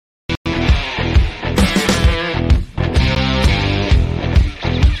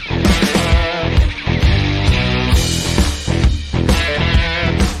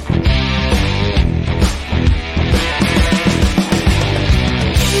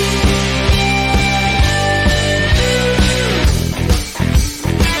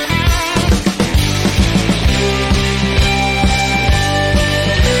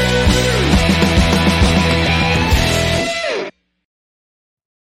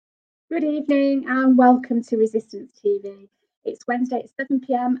Good evening and welcome to Resistance TV. It's Wednesday at 7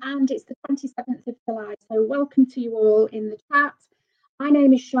 p.m. and it's the 27th of July. So welcome to you all in the chat. My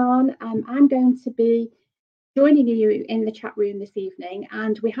name is Sean. I'm going to be joining you in the chat room this evening,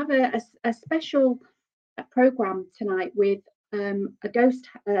 and we have a special program tonight with a guest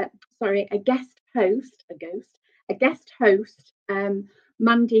host,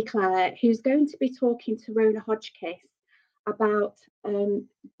 Mandy Clare, who's going to be talking to Rona Hotchkiss about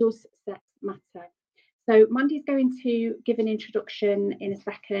does sex matter. So Mandy's going to give an introduction in a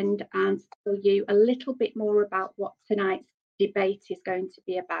second and tell you a little bit more about what tonight's debate is going to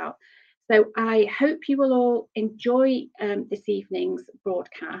be about. So I hope you will all enjoy this evening's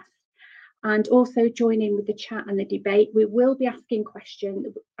broadcast and also join in with the chat and the debate. We will be asking for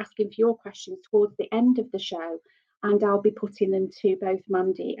your questions towards the end of the show, and I'll be putting them to both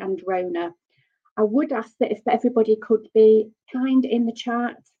Mandy and Rona. I would ask that if everybody could be kind in the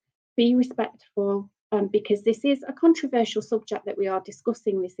chat, be respectful, because this is a controversial subject that we are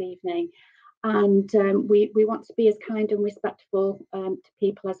discussing this evening, and we want to be as kind and respectful to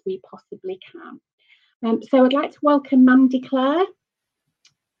people as we possibly can. So I'd like to welcome Mandy Clare.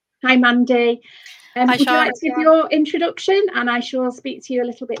 Hi, Mandy. Hi, would Sean. you like to give your introduction, and I shall speak to you a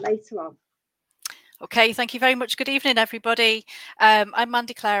little bit later on. Okay, thank you very much. Good evening, everybody. I'm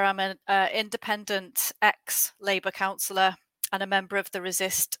Mandy Clare. I'm an independent ex-Labour councillor and a member of the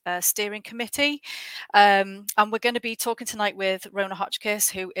Resist steering committee. And we're going to be talking tonight with Rona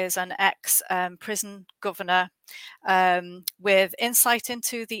Hotchkiss, who is an ex-prison governor, with insight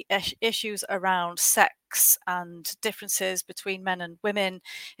into the issues around sex and differences between men and women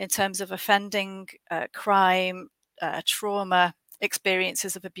in terms of offending, crime, trauma,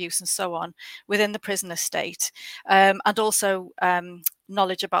 experiences of abuse and so on within the prison estate, and also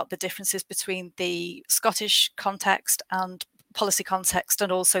knowledge about the differences between the Scottish context and policy context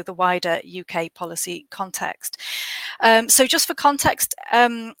and also the wider UK policy context. So just for context,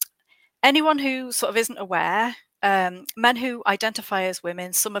 anyone who sort of isn't aware, men who identify as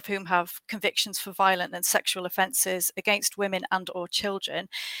women, some of whom have convictions for violent and sexual offences against women and or children,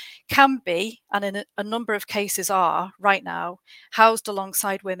 can be, and in a number of cases are right now, housed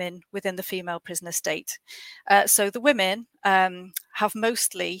alongside women within the female prison estate. So the women have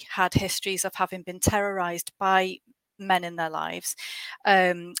mostly had histories of having been terrorised by men in their lives,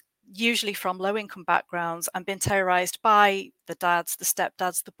 usually from low-income backgrounds, and been terrorised by the dads, the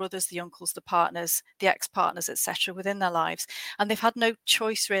stepdads, the brothers, the uncles, the partners, the ex-partners, etc. within their lives. And they've had no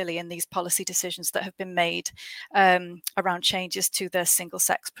choice really in these policy decisions that have been made around changes to the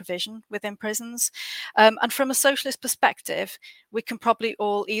single-sex provision within prisons. And from a socialist perspective, we can probably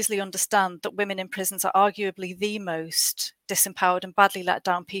all easily understand that women in prisons are arguably the most disempowered and badly let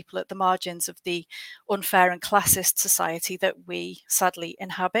down people at the margins of the unfair and classist society that we sadly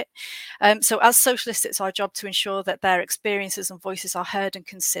inhabit. So as socialists, it's our job to ensure that their experiences and voices are heard and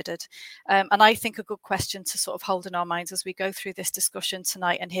considered. And I think a good question to sort of hold in our minds as we go through this discussion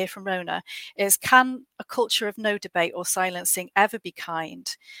tonight and hear from Rona is, can a culture of no debate or silencing ever be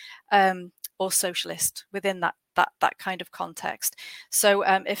kind or socialist within that kind of context? So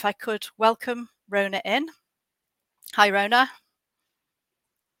if I could welcome Rona in. Hi, Rona.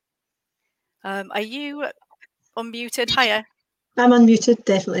 Are you unmuted? Hiya. I'm unmuted,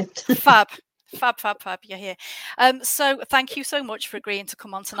 definitely. Fab. You're here. So thank you so much for agreeing to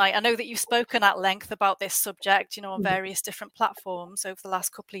come on tonight. I know that you've spoken at length about this subject, on various different platforms over the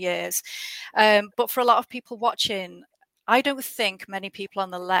last couple of years. But for a lot of people watching, I don't think many people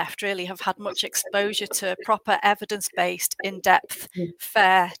on the left really have had much exposure to proper evidence-based, in-depth,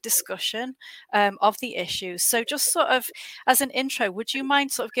 fair discussion of the issues. So just sort of as an intro, would you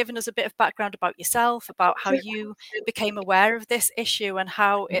mind sort of giving us a bit of background about yourself, about how you became aware of this issue and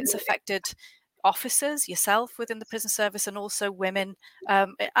how it's affected officers, yourself within the prison service, and also women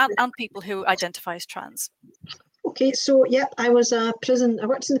and people who identify as trans? Okay, so I worked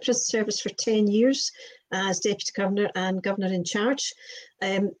in the prison service for 10 years as Deputy Governor and Governor in charge.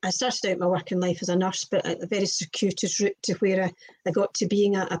 I started out my working life as a nurse, but a very circuitous route to where I got to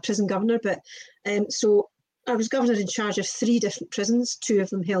being a prison governor. But so I was governor in charge of 3 different prisons, 2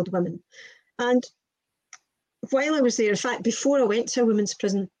 of them held women. And while I was there, in fact, before I went to a women's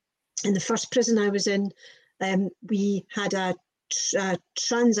prison, in the first prison I was in, we had a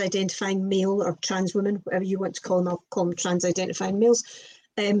trans-identifying male or trans woman, whatever you want to call them, I'll call them trans-identifying males,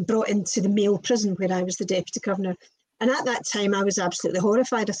 brought into the male prison where I was the Deputy Governor. And at that time, I was absolutely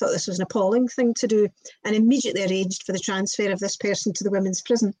horrified. I thought this was an appalling thing to do, and immediately arranged for the transfer of this person to the women's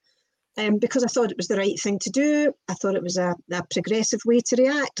prison because I thought it was the right thing to do. I thought it was a progressive way to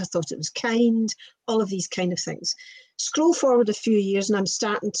react. I thought it was kind, all of these kind of things. Scroll forward a few years and I'm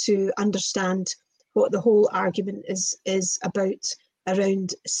starting to understand what the whole argument is about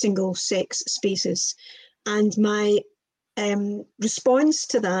around single sex spaces. And my response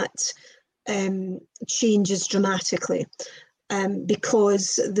to that changes dramatically.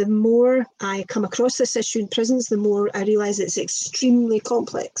 Because the more I come across this issue in prisons, the more I realise it's extremely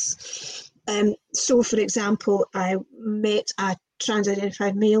complex. So, for example, I met a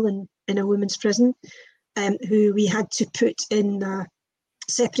trans-identified male in a women's prison who we had to put in a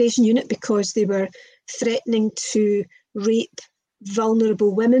separation unit because they were threatening to rape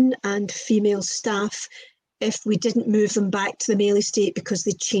vulnerable women and female staff if we didn't move them back to the male estate because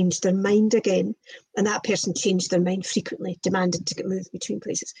they changed their mind again. And that person changed their mind frequently, demanded to get moved between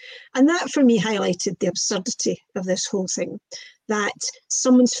places. And that for me highlighted the absurdity of this whole thing, that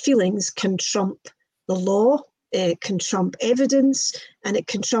someone's feelings can trump the law, it can trump evidence, and it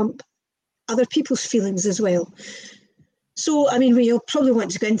can trump other people's feelings as well. So, I mean, we'll probably want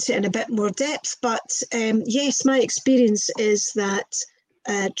to go into it in a bit more depth, but yes, my experience is that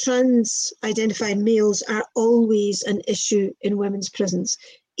trans-identified males are always an issue in women's prisons.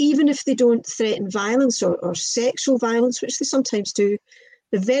 Even if they don't threaten violence or sexual violence, which they sometimes do,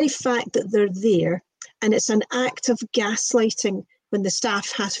 the very fact that they're there, and it's an act of gaslighting when the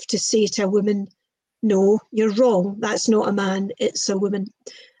staff have to say to a woman, no, you're wrong, that's not a man, it's a woman.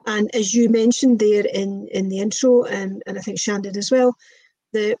 And as you mentioned there in the intro, and I think Shan did as well,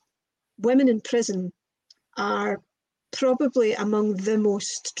 the women in prison are probably among the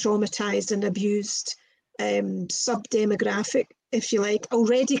most traumatised and abused sub-demographic, if you like,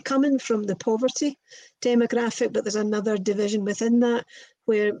 already coming from the poverty demographic, but there's another division within that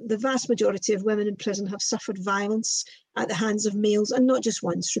where the vast majority of women in prison have suffered violence at the hands of males, and not just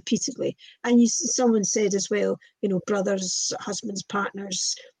once, repeatedly. And someone said as well, you know, brothers, husbands,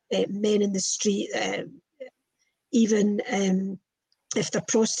 partners, men in the street, even if they're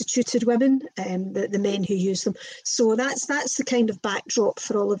prostituted women, the men who use them. So that's the kind of backdrop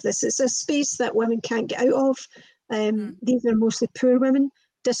for all of this. It's a space that women can't get out of. These are mostly poor women,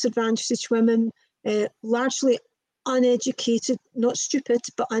 disadvantaged women, largely uneducated, not stupid,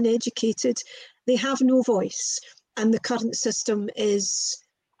 but uneducated. They have no voice, and the current system is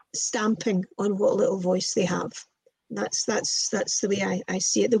stamping on what little voice they have. That's the way I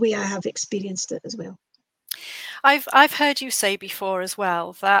see it, the way I have experienced it as well. I've heard you say before as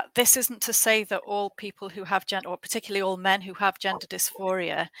well that this isn't to say that all people who have gender, or particularly all men who have gender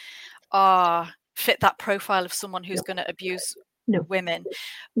dysphoria, fit that profile of someone who's going to abuse women.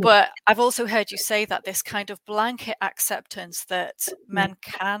 But I've also heard you say that this kind of blanket acceptance that men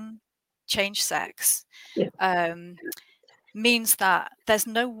can change sex means that there's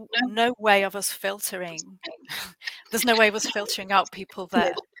no way of us filtering. There's no way of us filtering out people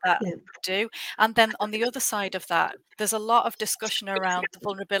that do. And then on the other side of that, there's a lot of discussion around the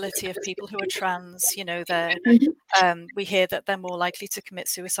vulnerability of people who are trans. You know, we hear that they're more likely to commit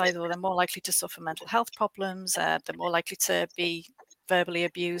suicide, or they're more likely to suffer mental health problems. They're more likely to be verbally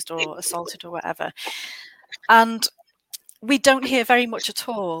abused or assaulted or whatever. And we don't hear very much at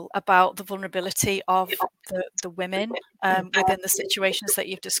all about the vulnerability of the women within the situations that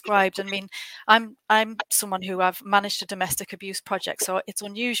you've described. I mean, I'm someone who I've managed a domestic abuse project, so it's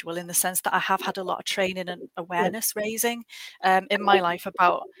unusual in the sense that I have had a lot of training and awareness raising in my life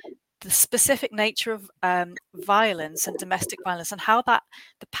about the specific nature of violence and domestic violence, and how that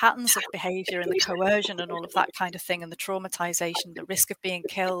the patterns of behaviour and the coercion and all of that kind of thing, and the traumatization, the risk of being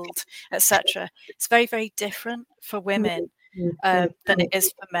killed, etc. It's very, very different for women than it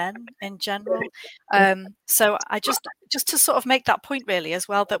is for men in general. So I just to sort of make that point really as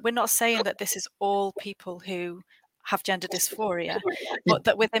well, that we're not saying that this is all people who have gender dysphoria, but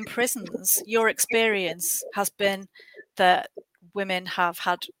that within prisons, your experience has been that women have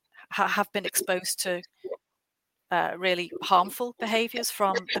been exposed to really harmful behaviours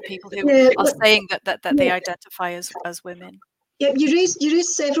from the people who are saying that they identify as women. Yeah, you raised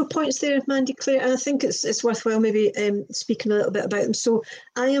several points there, Mandy Claire, and I think it's worthwhile maybe speaking a little bit about them. So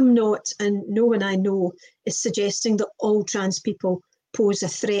I am not, and no one I know is suggesting that all trans people pose a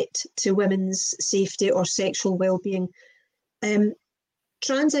threat to women's safety or sexual well-being.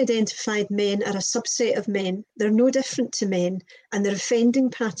 Trans-identified men are a subset of men. They're no different to men, and their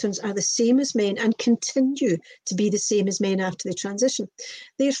offending patterns are the same as men and continue to be the same as men after they transition.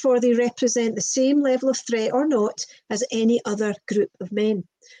 Therefore, they represent the same level of threat or not as any other group of men.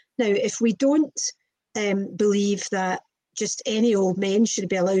 Now, if we don't believe that just any old men should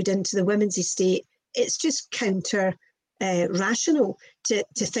be allowed into the women's estate, it's just counter rational to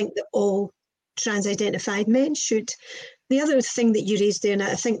think that all trans-identified men should. The other thing that you raised there, and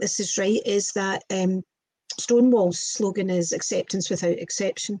I think this is right, is that Stonewall's slogan is acceptance without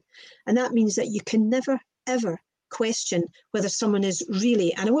exception. And that means that you can never, ever question whether someone is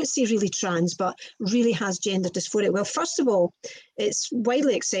really, and I won't say really trans, but really has gender dysphoria. Well, first of all, it's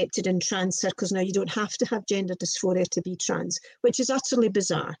widely accepted in trans circles now you don't have to have gender dysphoria to be trans, which is utterly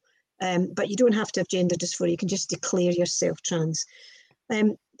bizarre. But you don't have to have gender dysphoria, you can just declare yourself trans.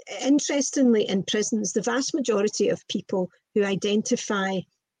 Interestingly, in prisons, the vast majority of people who identify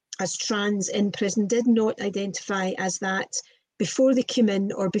as trans in prison did not identify as that before they came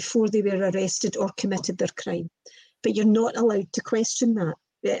in or before they were arrested or committed their crime. But you're not allowed to question that.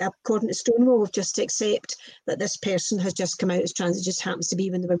 According to Stonewall, we've just accept that this person has just come out as trans. It just happens to be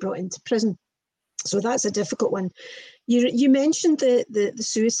when they were brought into prison. So that's a difficult one. You mentioned the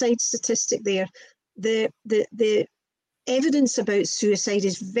suicide statistic there. The evidence about suicide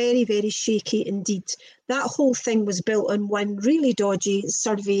is very, very shaky indeed. That whole thing was built on one really dodgy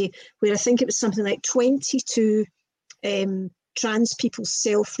survey where I think it was something like 22 trans people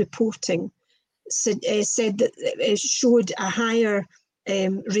self-reporting said that it showed a higher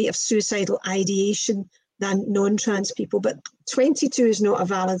rate of suicidal ideation than non-trans people, but 22 is not a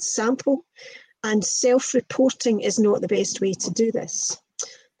valid sample, and self-reporting is not the best way to do this.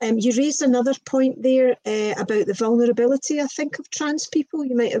 You raised another point there about the vulnerability, I think, of trans people.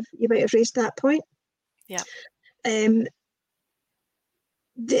 You might have raised that point. Yeah.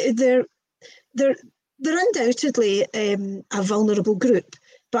 They're undoubtedly a vulnerable group,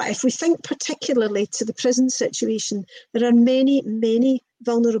 but if we think particularly to the prison situation, there are many, many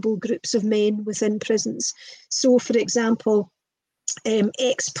vulnerable groups of men within prisons. So, for example,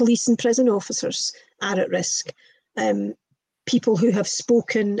 ex-police and prison officers are at risk. People who have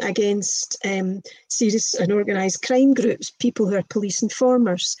spoken against serious and organised crime groups, people who are police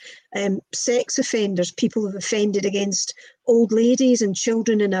informers, sex offenders, people who have offended against old ladies and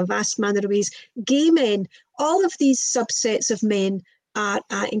children in a vast manner of ways, gay men, all of these subsets of men are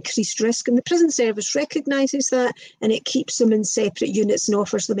at increased risk. And the prison service recognises that, and it keeps them in separate units and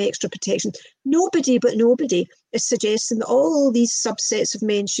offers them extra protection. Nobody is suggesting that all these subsets of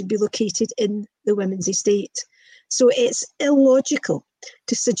men should be located in the women's estate. So it's illogical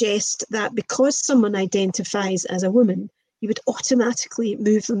to suggest that because someone identifies as a woman, you would automatically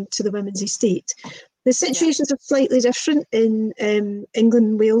move them to the women's estate. The situations are slightly different in England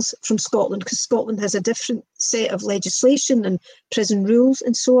and Wales from Scotland, because Scotland has a different set of legislation and prison rules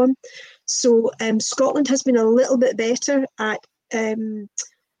and so on. So Scotland has been a little bit better at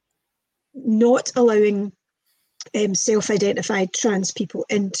not allowing self-identified trans people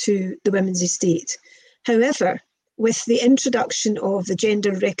into the women's estate. However, with the introduction of the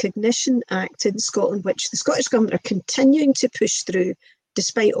Gender Recognition Act in Scotland, which the Scottish Government are continuing to push through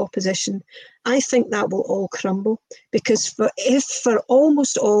despite opposition, I think that will all crumble, because if for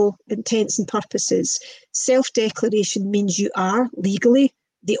almost all intents and purposes self-declaration means you are legally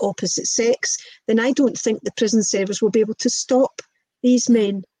the opposite sex, then I don't think the prison service will be able to stop these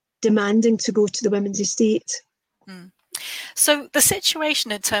men demanding to go to the women's estate. So the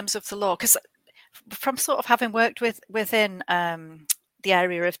situation in terms of the law, because from sort of having worked within the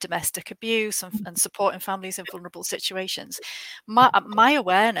area of domestic abuse and supporting families in vulnerable situations, my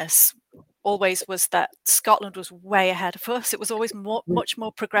awareness always was that Scotland was way ahead of us. It was always much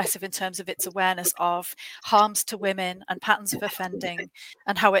more progressive in terms of its awareness of harms to women and patterns of offending,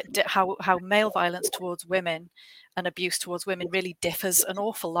 and how male violence towards women and abuse towards women really differs an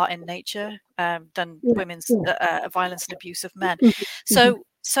awful lot in nature than women's violence and abuse of men. So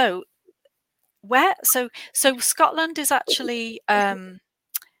Scotland is actually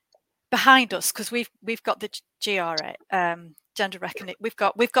behind us, because we've got the GRA gender recognition.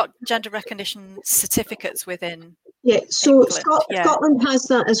 We've got gender recognition certificates within. So Scotland has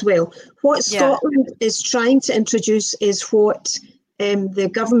that as well. What Scotland is trying to introduce is what the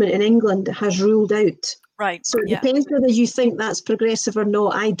government in England has ruled out. Right. So it depends whether you think that's progressive or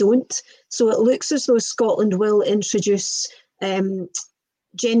not. I don't. So it looks as though Scotland will introduce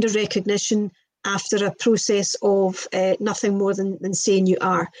gender recognition after a process of nothing more than saying you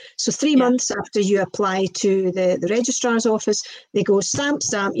are. So 3 months after you apply to the registrar's office, they go stamp,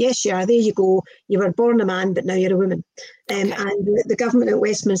 yes you are, there you go, you were born a man but now you're a woman. And the government at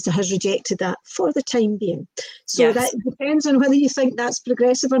Westminster has rejected that for the time being. So that depends on whether you think that's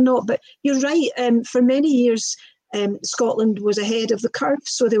progressive or not, but you're right, for many years Scotland was ahead of the curve,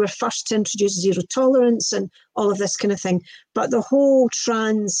 so they were first to introduce zero tolerance and all of this kind of thing. But the whole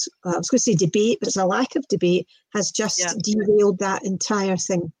trans, I was going to say debate, but it's a lack of debate, has just derailed that entire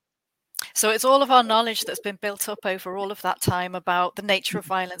thing. So it's all of our knowledge that's been built up over all of that time about the nature of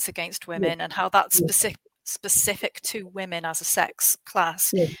violence against women and how that specific to women as a sex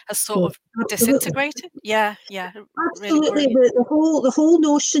class Yeah. has sort of Absolutely. disintegrated. Yeah. Absolutely. Really The whole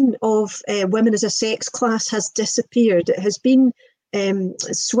notion of women as a sex class has disappeared. It has been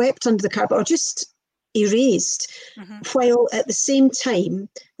swept under the carpet or just erased, while at the same time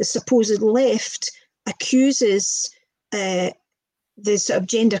the supposed left accuses the sort of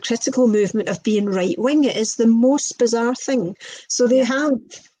gender critical movement of being right wing. It is the most bizarre thing. So they have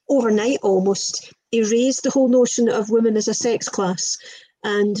overnight almost erased the whole notion of women as a sex class.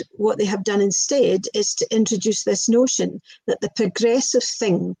 And what they have done instead is to introduce this notion that the progressive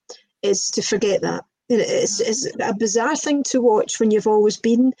thing is to forget that. It's a bizarre thing to watch when you've always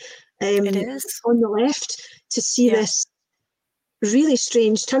been it is. on the left, to see this really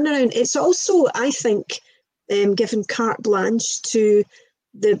strange turnaround. It's also, I think, given carte blanche to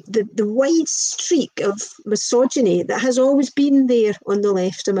the wide streak of misogyny that has always been there on the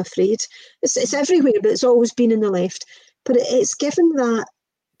left, I'm afraid. It's everywhere, but it's always been in the left. But it's given that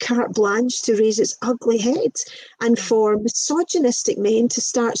carte blanche to raise its ugly head, and for misogynistic men to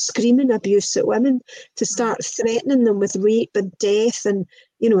start screaming abuse at women, to start threatening them with rape and death, and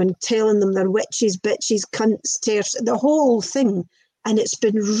and telling them they're witches, bitches, cunts, terfs, the whole thing. And it's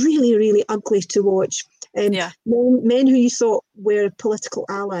been really, really ugly to watch. Men who you thought were political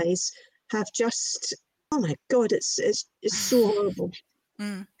allies have just, oh my God, it's so horrible.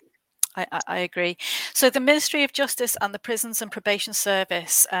 I agree. So the Ministry of Justice and the Prisons and Probation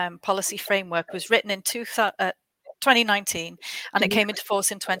Service policy framework was written in 2019, and it came into force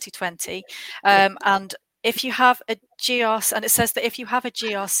in 2020. And if you have a GRC, and it says that if you have a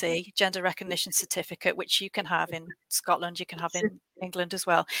GRC, gender recognition certificate, which you can have in Scotland, you can have in England as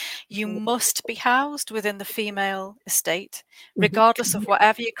well, you must be housed within the female estate, regardless of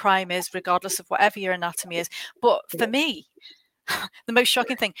whatever your crime is, regardless of whatever your anatomy is. But for me, the most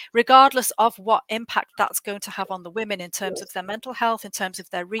shocking thing, regardless of what impact that's going to have on the women in terms of their mental health, in terms of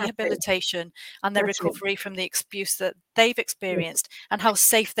their rehabilitation and their recovery from the abuse that they've experienced, and how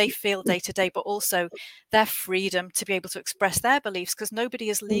safe they feel day to day, but also their freedom to be able to express their beliefs, because nobody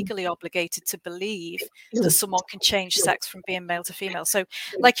is legally obligated to believe that someone can change sex from being male to female. So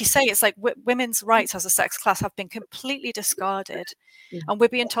like you say, it's like women's rights as a sex class have been completely discarded, and we're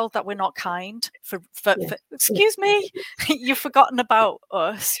being told that we're not kind for excuse me, you've forgotten about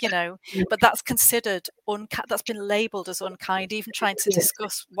us, but that's considered that's been labelled as unkind, even trying to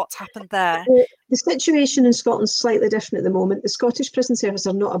discuss what's happened there. The situation in Scotland is slightly different at the moment. The Scottish Prison Service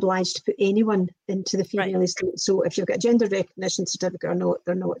are not obliged to put anyone into the female estate. So if you've got a gender recognition certificate or not,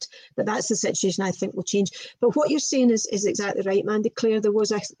 they're not. But that's the situation I think will change. But what you're saying is exactly right, Mandy Claire. There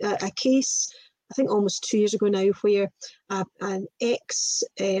was a case, I think almost 2 years ago now, where an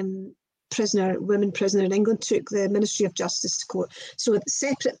women prisoner in England took the Ministry of Justice to court. So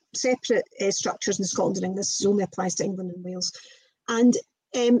separate structures in Scotland and England. This only applies to England and Wales. And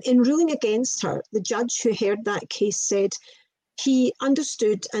in ruling against her, the judge who heard that case said he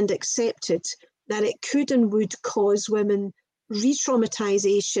understood and accepted that it could and would cause women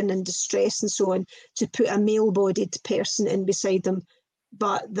re-traumatization and distress and so on to put a male-bodied person in beside them,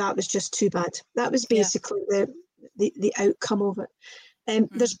 but that was just too bad. That was basically the outcome of it.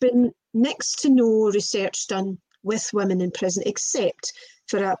 There's been next to no research done with women in prison, except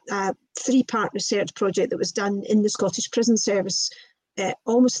for a 3-part research project that was done in the Scottish Prison Service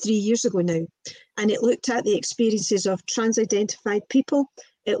almost 3 years ago now. And it looked at the experiences of trans-identified people,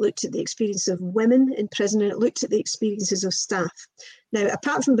 it looked at the experience of women in prison, and it looked at the experiences of staff. Now,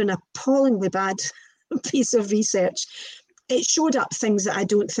 apart from being an appallingly bad piece of research, it showed up things that I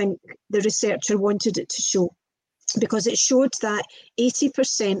don't think the researcher wanted it to show, because it showed that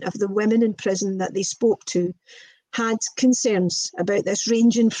 80% of the women in prison that they spoke to had concerns about this,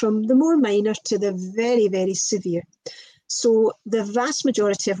 ranging from the more minor to the very, very severe. So the vast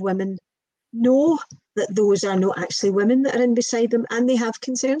majority of women know that those are not actually women that are in beside them, and they have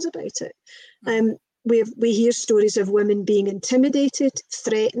concerns about it. We hear stories of women being intimidated,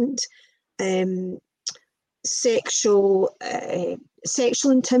 threatened, sexual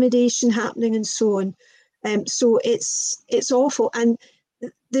intimidation happening, and so on. So it's awful. And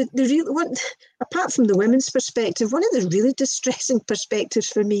the real one, apart from the women's perspective, one of the really distressing perspectives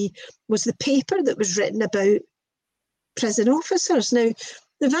for me was the paper that was written about prison officers. Now,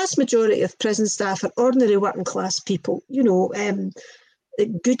 the vast majority of prison staff are ordinary working class people,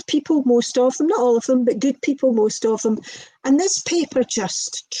 good people, most of them, not all of them, but good people, most of them. And this paper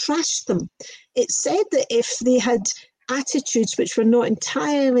just trashed them. It said that if they had attitudes which were not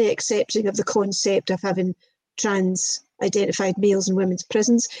entirely accepting of the concept of having trans-identified males in women's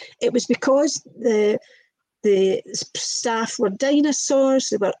prisons, it was because the the staff were dinosaurs,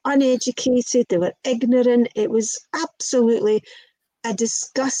 they were uneducated, they were ignorant. It was absolutely a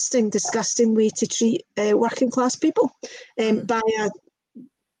disgusting way to treat working class people by a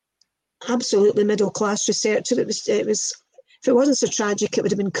absolutely middle class researcher. It was if it wasn't so tragic, it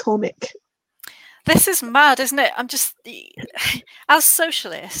would have been comic. This is mad, isn't it? I'm just, as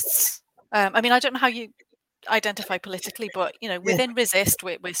socialists, I mean, I don't know how you identify politically, but within Resist,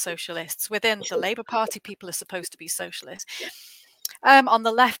 we're socialists. Within the Labour Party, people are supposed to be socialists. On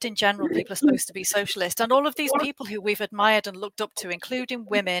the left in general, people are supposed to be socialist, and all of these people who we've admired and looked up to, including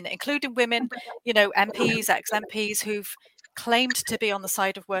women, MPs, ex-MPs who've claimed to be on the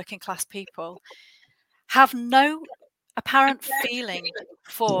side of working class people, have no apparent feeling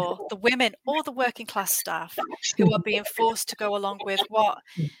for the women or the working class staff who are being forced to go along with what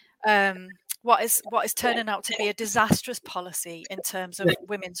is turning out to be a disastrous policy in terms of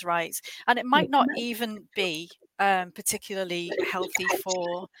women's rights. And it might not even be particularly healthy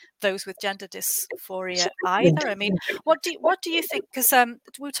for those with gender dysphoria either. I mean, what do you think? Because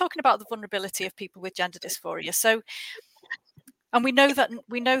we were talking about the vulnerability of people with gender dysphoria. So, and we know that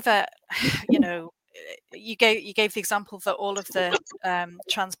you gave the example that all of the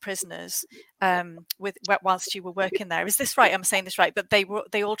trans prisoners whilst you were working there, is this right? I'm saying this right, that they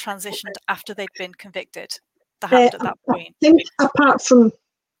all transitioned after they'd been convicted. That happened at that point. I think apart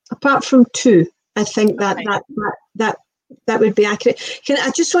from two, I think that would be accurate.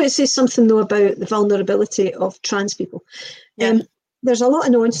 I just want to say something though about the vulnerability of trans people. There's a lot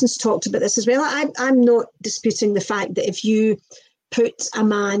of nonsense talked about this as well. I'm not disputing the fact that if you put a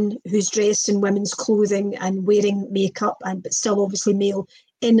man who's dressed in women's clothing and wearing makeup but still obviously male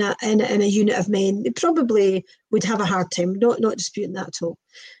in a unit of men, they probably would have a hard time. Not disputing that at all.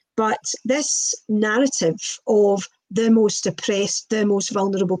 But this narrative of the most oppressed, the most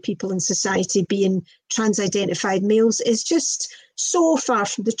vulnerable people in society being trans-identified males is just so far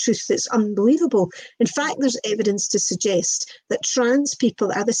from the truth. It's unbelievable. In fact, there's evidence to suggest that trans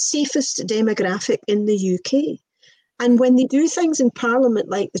people are the safest demographic in the UK. And when they do things in Parliament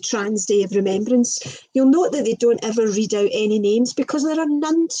like the Trans Day of Remembrance, you'll note that they don't ever read out any names because there are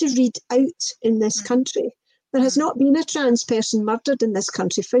none to read out in this country. There has not been a trans person murdered in this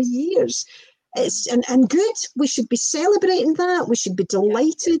country for years. And good, we should be celebrating that. We should be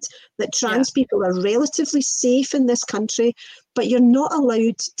delighted that trans people are relatively safe in this country, but you're not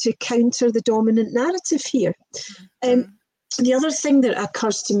allowed to counter the dominant narrative here. The other thing that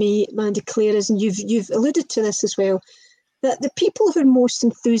occurs to me, Mandy Claire, is, and you've alluded to this as well, that the people who are most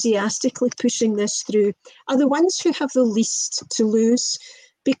enthusiastically pushing this through are the ones who have the least to lose,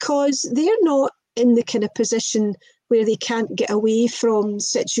 because they're not in the kind of position where they can't get away from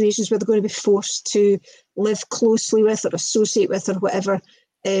situations where they're going to be forced to live closely with or associate with or whatever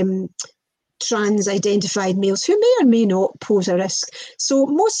trans-identified males who may or may not pose a risk. So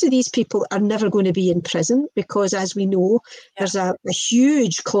most of these people are never going to be in prison because, as we know, there's a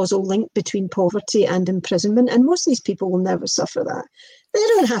huge causal link between poverty and imprisonment, and most of these people will never suffer that. They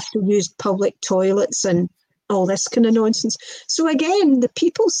don't have to use public toilets and all this kind of nonsense. So again, the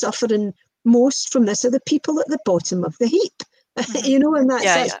people suffering most from this are the people at the bottom of the heap, and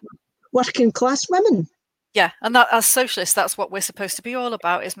that's working class women. Yeah, and that, as socialists, that's what we're supposed to be all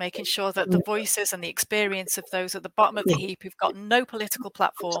about, is making sure that the voices and the experience of those at the bottom of the heap who've got no political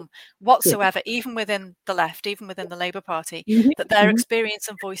platform whatsoever, even within the left, even within the Labour Party, that their experience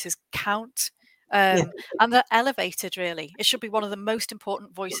and voices count, and they're elevated, really. It should be one of the most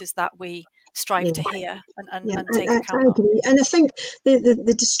important voices that we strive to hear and take account of. I agree. And I think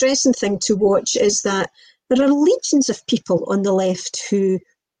the distressing thing to watch is that there are legions of people on the left who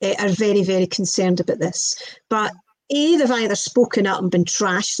are very, very concerned about this. But A, they've either spoken up and been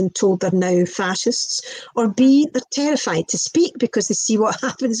trashed and told they're now fascists, or B, they're terrified to speak because they see what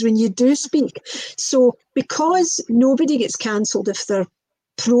happens when you do speak. So because nobody gets cancelled if they're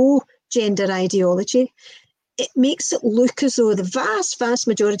pro-gender ideology, it makes it look as though the vast, vast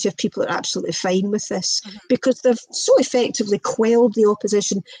majority of people are absolutely fine with this because they've so effectively quelled the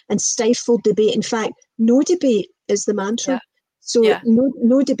opposition and stifled debate. In fact, no debate is the mantra. So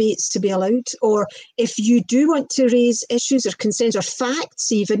no debates to be allowed. Or if you do want to raise issues or concerns or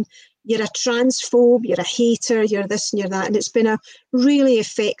facts even, you're a transphobe, you're a hater, you're this and you're that. And it's been a really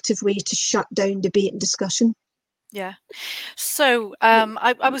effective way to shut down debate and discussion. Yeah. So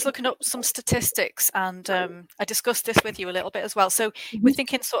I was looking up some statistics, and I discussed this with you a little bit as well. So we're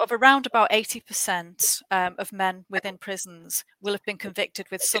thinking sort of around about 80% of men within prisons will have been convicted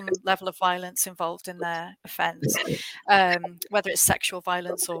with some level of violence involved in their offence, whether it's sexual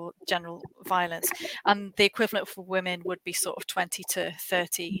violence or general violence. And the equivalent for women would be sort of 20 to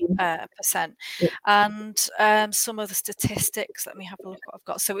 30%. And some of the statistics, let me have a look what I've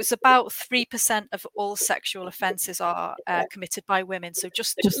got. So it's about 3% of all sexual offences are committed by women, so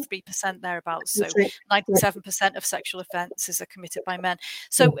just 3% thereabouts. So 97% of sexual offences are committed by men.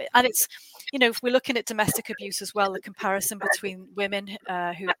 So, and it's, you know, if we're looking at domestic abuse as well, the comparison between women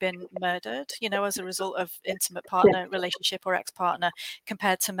who've been murdered, you know, as a result of intimate partner relationship or ex-partner,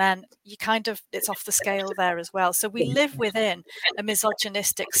 compared to men, you kind of, it's off the scale there as well. So we live within a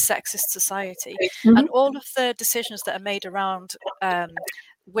misogynistic, sexist society, and all of the decisions that are made around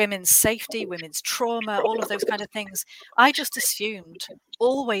women's safety, women's trauma, all of those kind of things, I just assumed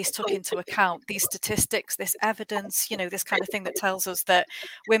always took into account these statistics, this evidence, you know, this kind of thing that tells us that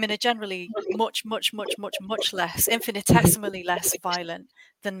women are generally much less, infinitesimally less violent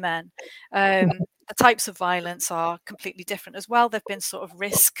than men. The types of violence are completely different as well. There've been sort of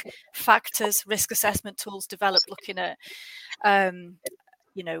risk factors, risk assessment tools developed looking at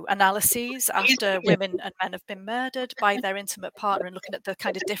you know, analyses after women and men have been murdered by their intimate partner, and looking at the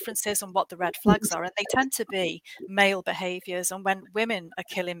kind of differences and what the red flags are. And they tend to be male behaviours. And when women are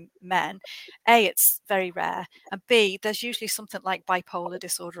killing men, A, it's very rare, and B, there's usually something like bipolar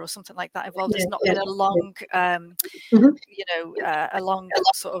disorder or something like that involved. It's not been a long, you know, a long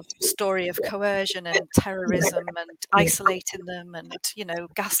sort of story of coercion and terrorism and isolating them and, you know,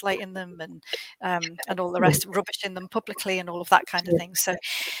 gaslighting them and all the rest, rubbishing them publicly and all of that kind of thing. So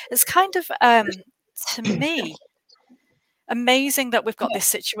it's kind of, to me, amazing that we've got this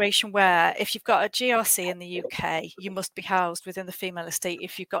situation where if you've got a GRC in the UK, you must be housed within the female estate.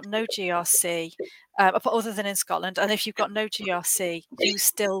 If you've got no GRC, other than in Scotland, and if you've got no GRC, you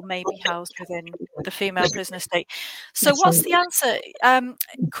still may be housed within the female prison estate. So what's the answer?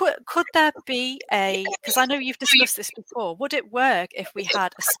 Could there be because I know you've discussed this before, would it work if we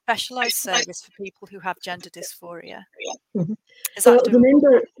had a specialised service for people who have gender dysphoria? Is that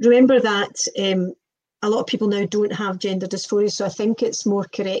doable? Remember that a lot of people now don't have gender dysphoria, so I think it's more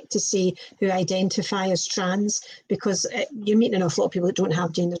correct to say who identify as trans, because you're meeting an awful lot of people that don't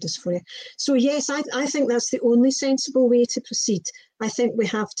have gender dysphoria. So yes, I think that's the only sensible way to proceed. I think we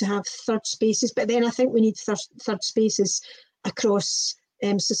have to have third spaces, but then I think we need third spaces across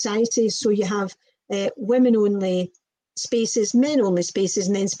society. So you have women-only spaces, men-only spaces,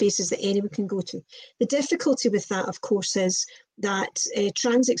 and then spaces that anyone can go to. The difficulty with that, of course, is that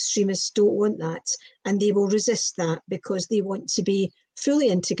trans extremists don't want that, and they will resist that because they want to be fully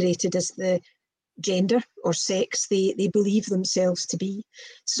integrated as the gender or sex they believe themselves to be.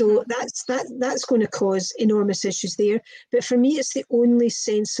 So that's going to cause enormous issues there. But for me, it's the only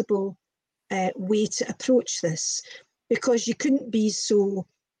sensible way to approach this, because you couldn't be so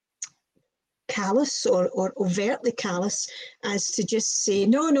callous or overtly callous as to just say,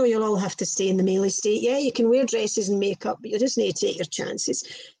 no, you'll all have to stay in the male estate. Yeah, you can wear dresses and makeup, but you just need to take your chances.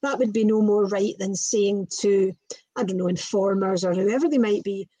 That would be no more right than saying to, I don't know, informers or whoever they might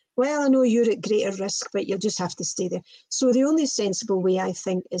be, well, I know you're at greater risk, but you'll just have to stay there. So the only sensible way, I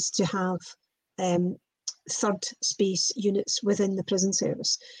think, is to have third space units within the prison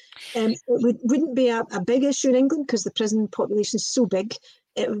service. It wouldn't be a big issue in England because the prison population is so big.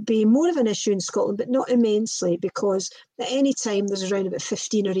 It would be more of an issue in Scotland, but not immensely, because at any time there's around about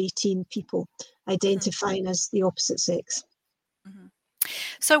 15 or 18 people identifying as the opposite sex.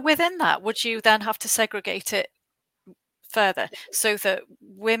 So within that, would you then have to segregate it further so that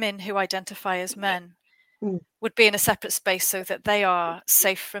women who identify as men would be in a separate space so that they are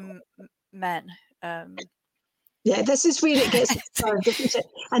safe from men? Yeah, this is where it gets hard, isn't it?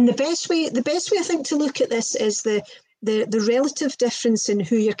 And the best way I think to look at this is the relative difference in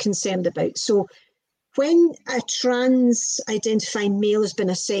who you're concerned about. So when a trans identifying male has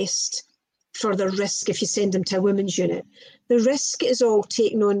been assessed for the risk, if you send them to a women's unit, the risk is all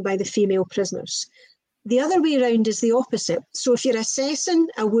taken on by the female prisoners. The other way around is the opposite. So if you're assessing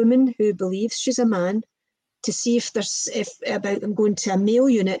a woman who believes she's a man to see if about them going to a male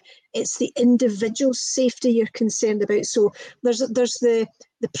unit, it's the individual safety you're concerned about. So there's the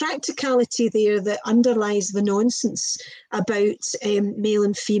practicality there that underlies the nonsense about male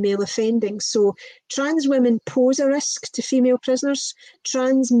and female offending. So trans women pose a risk to female prisoners.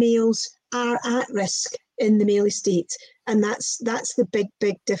 Trans males are at risk in the male estate, and that's the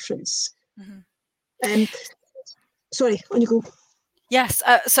big difference. Sorry, on you go. Yes.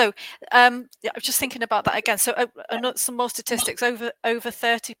 Yeah, I was just thinking about that again. So some more statistics. Over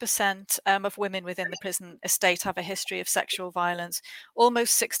 30% of women within the prison estate have a history of sexual violence.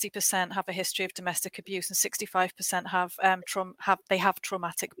 Almost 60% have a history of domestic abuse, and 65% have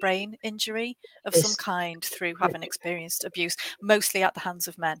traumatic brain injury of some kind through having experienced abuse, mostly at the hands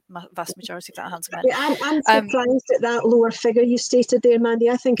of men. Vast majority of that at the hands of men. Yeah, I'm surprised at that lower figure you stated there, Mandy.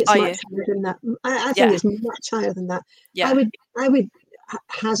 I think it's much higher than that. I think it's much higher than that. Yeah. I would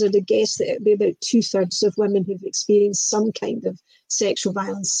hazard a guess that it'd be about 2/3 of women who've experienced some kind of sexual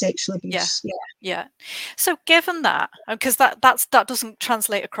violence, sexual abuse. Yeah. So given that, because that doesn't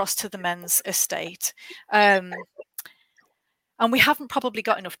translate across to the men's estate, and we haven't probably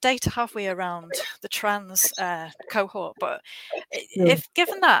got enough data, have we, around the trans cohort? But if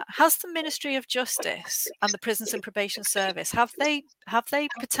given that, has the Ministry of Justice and the Prisons and Probation Service, have they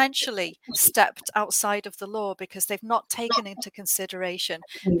potentially stepped outside of the law because they've not taken into consideration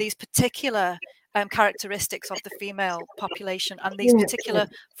these particular characteristics of the female population and these particular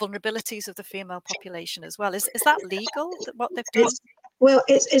vulnerabilities of the female population as well? Is that legal, what they've done? Well,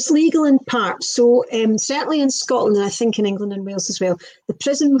 it's legal in part. So certainly in Scotland, and I think in England and Wales as well, the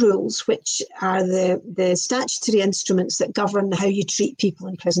prison rules, which are the statutory instruments that govern how you treat people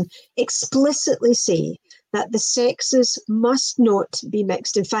in prison, explicitly say that the sexes must not be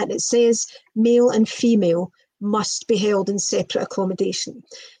mixed. In fact, it says male and female must be held in separate accommodation.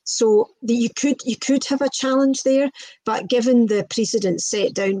 So you could have a challenge there, but given the precedent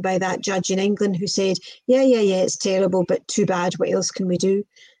set down by that judge in England who said, yeah, it's terrible, but too bad, what else can we do?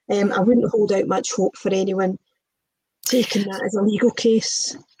 I wouldn't hold out much hope for anyone taking that as a legal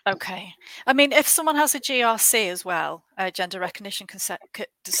case. Okay. I mean, if someone has a GRC as well, a gender recognition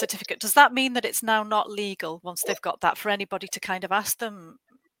certificate, does that mean that it's now not legal once they've got that for anybody to kind of ask them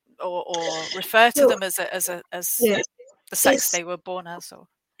or refer to them as the sex they were born as? Or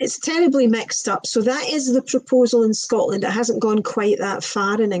it's terribly mixed up. So that is the proposal in Scotland. It hasn't gone quite that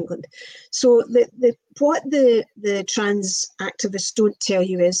far in England. So what the trans activists don't tell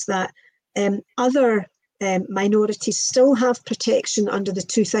you is that other minorities still have protection under the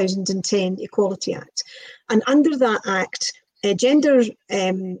 2010 Equality Act. And under that act, gender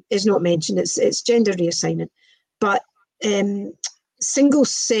is not mentioned. It's gender reassignment. But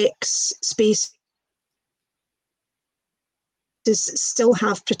single-sex spaces still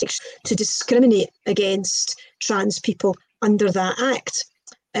have protection to discriminate against trans people under that act.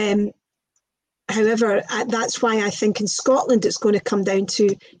 However, that's why I think in Scotland it's going to come down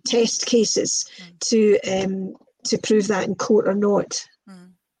to test cases to prove that in court or not.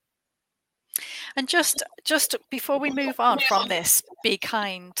 And just before we move on from this be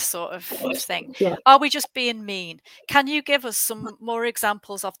kind sort of thing, Yeah. Are we just being mean? Can you give us some more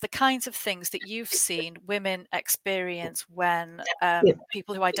examples of the kinds of things that you've seen women experience when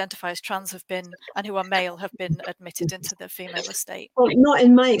people who identify as trans have been, and who are male, have been admitted into the female estate? Well, not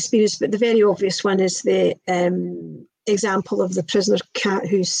in my experience, but the very obvious one is the example of the prisoner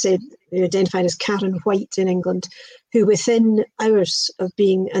who identified as Karen White in England, who within hours of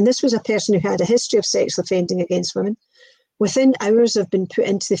being, and this was a person who had a history of sexual offending against women, within hours of being put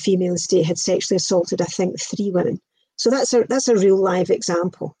into the female estate had sexually assaulted, I think, 3 women. So that's a real live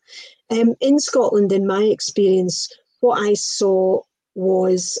example. In Scotland, in my experience, what I saw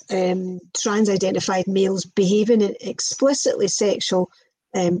was trans-identified males behaving in explicitly sexual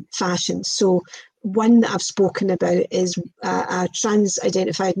fashion. So one that I've spoken about is a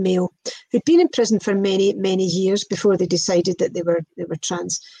trans-identified male who'd been in prison for many, many years before they decided that they were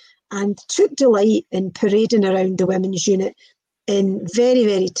trans, and took delight in parading around the women's unit in very,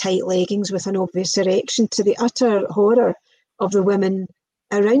 very tight leggings with an obvious erection, to the utter horror of the women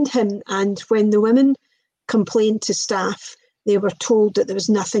around him. And when the women complained to staff, they were told that there was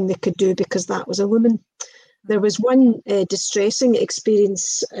nothing they could do because that was a woman. There was one distressing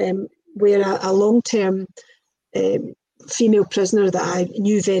experience where a long-term female prisoner that I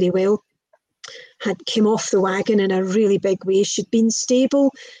knew very well had came off the wagon in a really big way. She'd been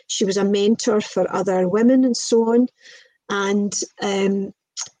stable. She was a mentor for other women and so on. And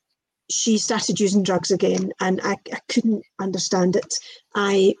she started using drugs again, and I couldn't understand it.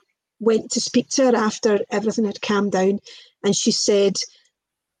 I went to speak to her after everything had calmed down, and she said,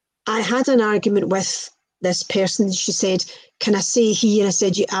 I had an argument with this person. She said, can I say he? And I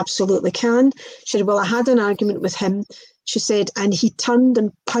said, you absolutely can. She said, well, I had an argument with him. She said, and he turned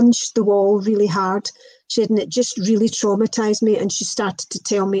and punched the wall really hard. She said, and it just really traumatized me. And she started to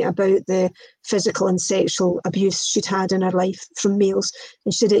tell me about the physical and sexual abuse she'd had in her life from males.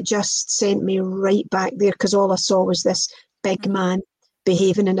 And she said, it just sent me right back there, because all I saw was this big man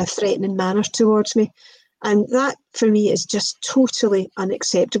behaving in a threatening manner towards me. And that, for me, is just totally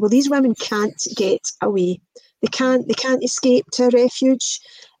unacceptable. These women can't get away. They can't escape to a refuge.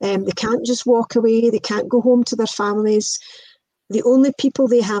 They can't just walk away. They can't go home to their families. The only people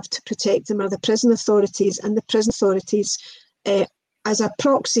they have to protect them are the prison authorities, and the prison authorities, as a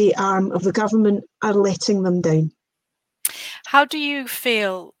proxy arm of the government, are letting them down. How do you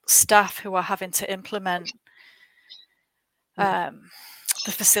feel staff who are having to implement the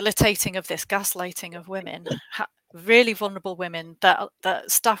facilitating of this gaslighting of women, really vulnerable women, that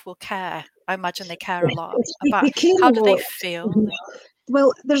staff will care? I imagine they care a lot about. How do they feel?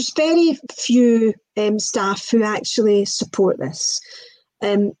 Well, there's very few staff who actually support this.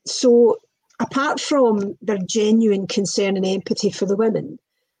 So apart from their genuine concern and empathy for the women,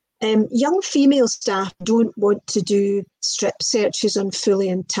 young female staff don't want to do strip searches on fully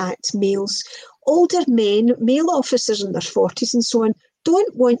intact males. Older men, male officers in their 40s and so on,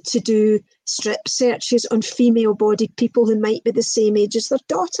 don't want to do strip searches on female-bodied people who might be the same age as their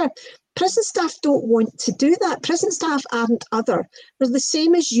daughter. Prison staff don't want to do that. Prison staff aren't other. They're the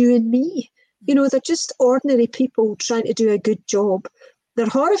same as you and me. You know, they're just ordinary people trying to do a good job. They're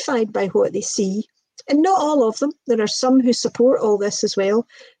horrified by what they see. And not all of them. There are some who support all this as well.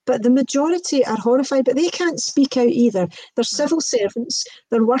 But the majority are horrified, but they can't speak out either. They're civil servants.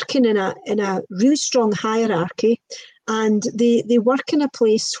 They're working in a really strong hierarchy. And they work in a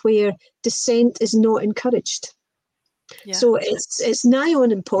place where dissent is not encouraged. Yeah. So it's nigh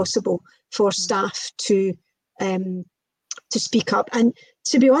on impossible for staff to speak up. And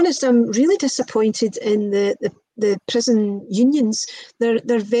to be honest, I'm really disappointed in the prison unions. They're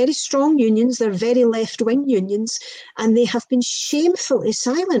very strong unions. They're very left-wing unions, and they have been shamefully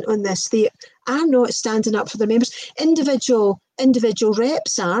silent on this. They are not standing up for their members. Individual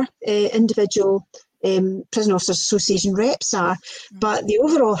reps are, individual Prison Officers Association reps are, but the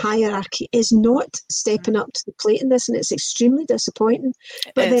overall hierarchy is not stepping up to the plate in this, and it's extremely disappointing.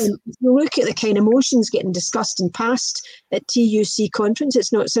 But then, if you look at the kind of motions getting discussed and passed at TUC conference,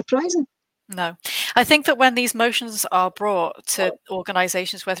 it's not surprising. No, I think that when these motions are brought to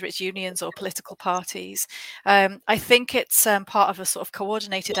organisations, whether it's unions or political parties, I think it's part of a sort of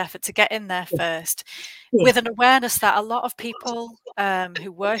coordinated effort to get in there first, with an awareness that a lot of people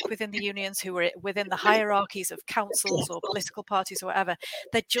who work within the unions, who are within the hierarchies of councils or political parties or whatever,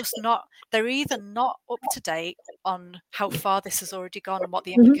 they're either not up to date on how far this has already gone and what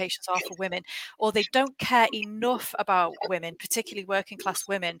the implications are for women, or they don't care enough about women, particularly working class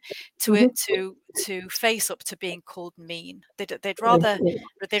women, to face up to being called mean. They'd rather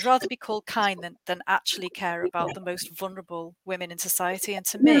be called kind than actually care about the most vulnerable women in society. And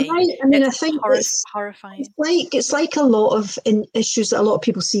to me, I mean, it's I think horrifying. It's like a lot of issues that a lot of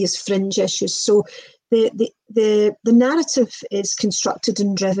people see as fringe issues. So the narrative is constructed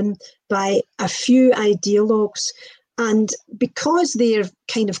and driven by a few ideologues. And because they're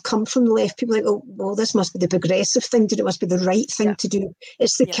kind of come from the left, people are like, oh, well, this must be the progressive thing to do. It must be the right thing to do.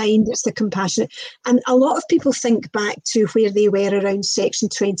 It's the kind, it's the compassionate. And a lot of people think back to where they were around Section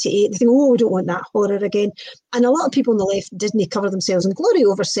 28. They think, oh, we don't want that horror again. And a lot of people on the left didn't cover themselves in glory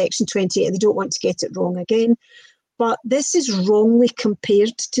over Section 28. They don't want to get it wrong again. But this is wrongly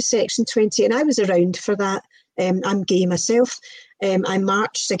compared to Section 28. And I was around for that. I'm gay myself. I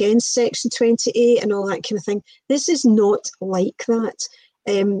marched against Section 28 and all that kind of thing. This is not like that.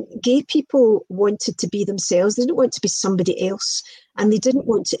 Gay people wanted to be themselves. They didn't want to be somebody else, and they didn't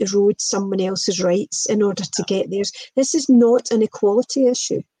want to erode someone else's rights in order to get theirs. This is not an equality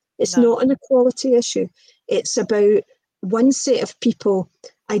issue. It's not an equality issue. It's about one set of people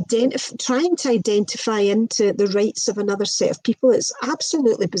trying to identify into the rights of another set of people. It's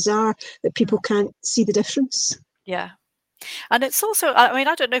absolutely bizarre that people can't see the difference. Yeah. And it's also, I mean,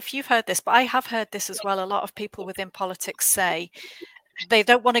 I don't know if you've heard this, but I have heard this as well. A lot of people within politics say they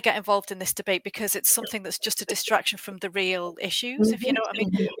don't want to get involved in this debate because it's something that's just a distraction from the real issues, if you know what I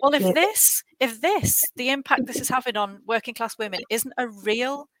mean. Well, if the impact this is having on working class women isn't a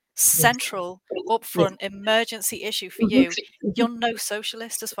real central upfront emergency issue for you, you're no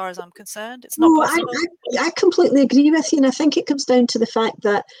socialist as far as I'm concerned. It's not possible. I completely agree with you, and I think it comes down to the fact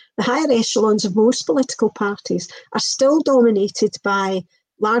that the higher echelons of most political parties are still dominated by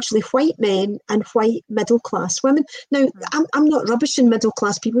largely white men and white middle class women. Now, I'm not rubbishing middle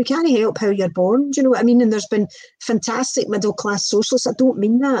class people. You can't help how you're born, do you know what I mean? And there's been fantastic middle class socialists. I don't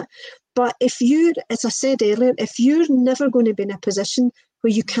mean that. But if you're, as I said earlier, if you're never going to be in a position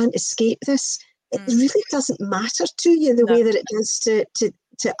where you can't escape this, it really doesn't matter to you the way that it does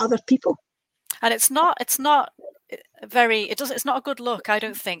to other people. And it's not it's not a good look, I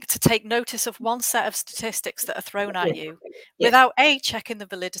don't think, to take notice of one set of statistics that are thrown at you without A, checking the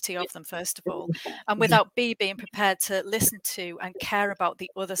validity of them, first of all, and without B, being prepared to listen to and care about the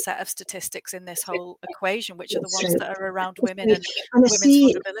other set of statistics in this whole equation, which are the ones that are around women and women's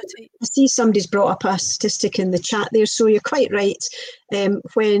vulnerability. I see somebody's brought up a statistic in the chat there, so you're quite right.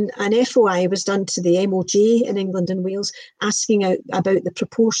 When an FOI was done to the MOJ in England and Wales, asking out about the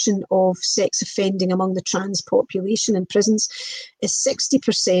proportion of sex offending among the trans population in prisons, is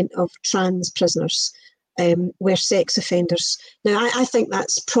 60% of trans prisoners were sex offenders. Now, I think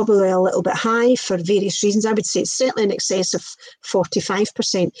that's probably a little bit high for various reasons. I would say it's certainly in excess of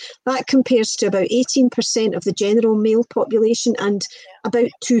 45%. That compares to about 18% of the general male population and about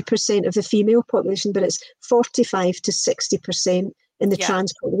 2% of the female population, but it's 45 to 60% in the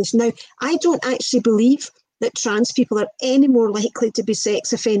trans population. Now, I don't actually believe that trans people are any more likely to be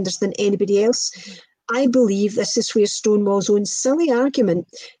sex offenders than anybody else. I believe this is where Stonewall's own silly argument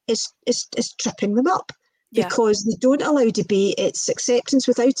is tripping them up. Because they don't allow debate, it's acceptance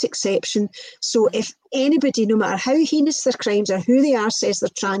without exception. So if anybody, no matter how heinous their crimes or who they are, says they're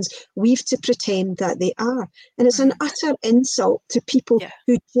trans, we've to pretend that they are. And it's an utter insult to people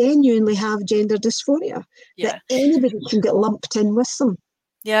who genuinely have gender dysphoria, that anybody can get lumped in with them.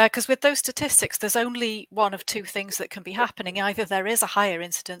 Yeah, because with those statistics, there's only one of two things that can be happening. Either there is a higher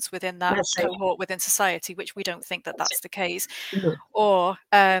incidence within that cohort within society, which we don't think that that's the case, or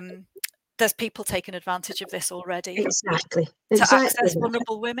there's people taking advantage of this already to access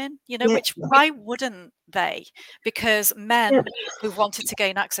vulnerable women, which why wouldn't they? Because men who wanted to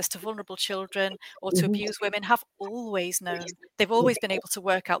gain access to vulnerable children or to abuse women have always known, they've always been able to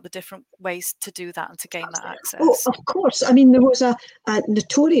work out the different ways to do that and to gain that access. Oh, of course. I mean, there was a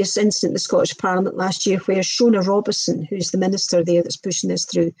notorious incident in the Scottish Parliament last year where Shona Robertson, who's the minister there that's pushing this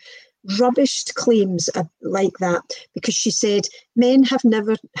through, rubbished claims like that because she said men have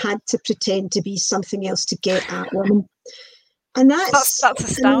never had to pretend to be something else to get at women, and that's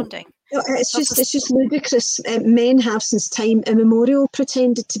astounding. It's just ludicrous. Men have since time immemorial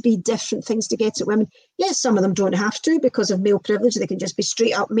pretended to be different things to get at women. Yes, some of them don't have to because of male privilege; they can just be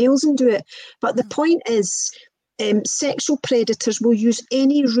straight up males and do it. But the point is, sexual predators will use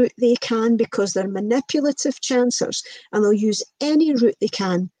any route they can because they're manipulative chancers, and they'll use any route they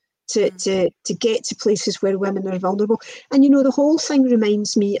can to get to places where women are vulnerable. And the whole thing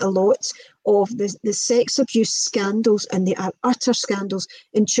reminds me a lot of the sex abuse scandals, and they are utter scandals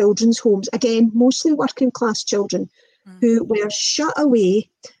in children's homes, again mostly working class children who were shut away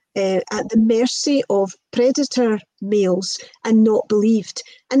at the mercy of predator males and not believed.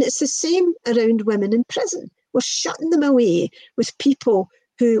 And it's the same around women in prison. We're shutting them away with people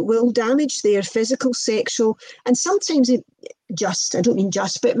who will damage their physical, sexual, and sometimes I don't mean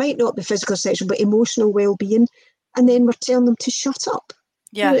just, but it might not be physical, sexual, but emotional well-being. And then we're telling them to shut up.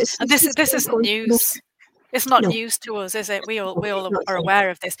 Yeah, and this isn't news. It's not news to us, is it? We all are aware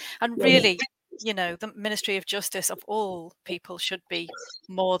of this. And really, the Ministry of Justice of all people should be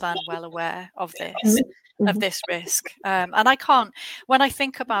more than well aware of this risk. And I can't, when I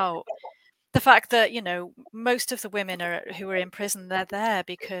think about the fact that most of the women who are in prison, they're there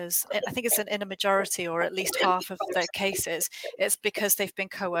because I think it's in a majority, or at least half of their cases, it's because they've been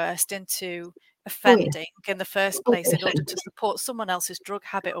coerced into offending in the first place in order to support someone else's drug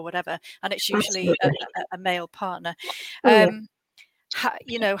habit or whatever, and it's usually a male partner. How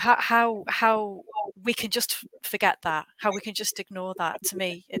we can just forget that, how we can just ignore that. To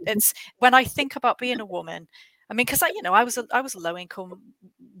me, it's when I think about being a woman. I mean, because I was a low-income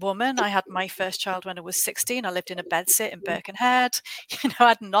woman. I had my first child when I was 16. I lived in a bedsit in Birkenhead. I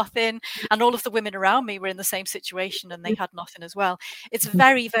had nothing, and all of the women around me were in the same situation, and they had nothing as well. It's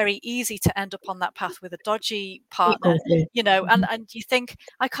very, very easy to end up on that path with a dodgy partner, and you think,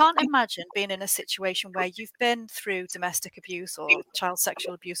 I can't imagine being in a situation where you've been through domestic abuse or child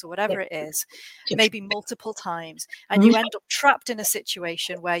sexual abuse or whatever it is, maybe multiple times, and you end up trapped in a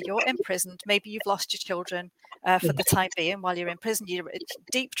situation where you're imprisoned. Maybe you've lost your children for the time being while you're in prison. You're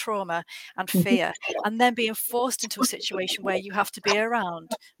deep trauma and fear, and then being forced into a situation where you have to be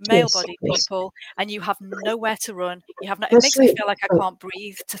around male-bodied people and you have nowhere to run. It makes me feel like I can't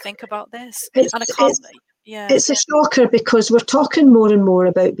breathe to think about this, and I can't. It's a shocker because we're talking more and more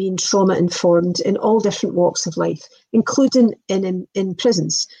about being trauma informed in all different walks of life, including in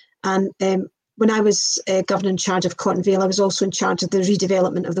prisons. And when I was governor in charge of Cotton Vale, I was also in charge of the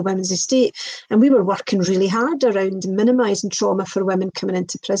redevelopment of the women's estate, and we were working really hard around minimising trauma for women coming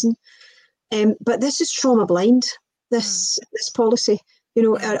into prison. But this is trauma blind, this policy. you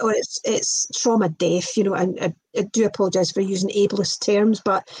know, or it's trauma death, you know, and I do apologise for using ableist terms,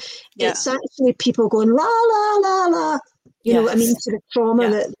 but it's actually people going la la la la, you know what I mean, to the trauma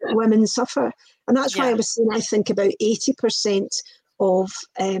that women suffer. And that's why I was saying I think about 80% of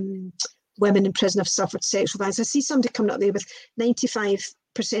women in prison have suffered sexual violence. I see somebody coming up there with 95%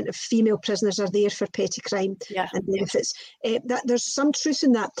 of female prisoners are there for petty crime and benefits. That there's some truth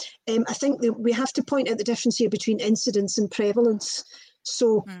in that. I think that we have to point out the difference here between incidence and prevalence.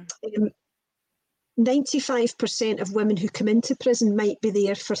 So 95% of women who come into prison might be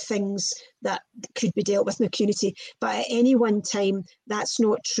there for things that could be dealt with in the community, but at any one time that's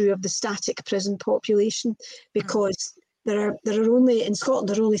not true of the static prison population, because there are only, in Scotland,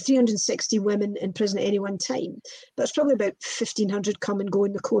 there are only 360 women in prison at any one time, but it's probably about 1,500 come and go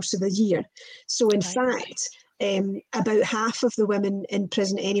in the course of a year. So in fact, about half of the women in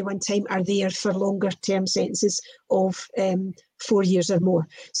prison at any one time are there for longer term sentences of 4 years or more.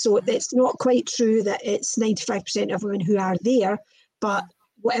 So it's not quite true that it's 95% of women who are there, but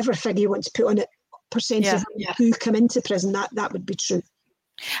whatever figure you want to put on it, percentage of women who come into prison, that would be true.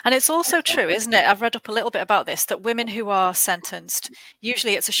 And it's also true, isn't it? I've read up a little bit about this, that women who are sentenced,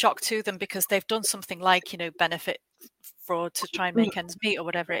 usually it's a shock to them because they've done something like, you know, benefit fraud to try and make ends meet or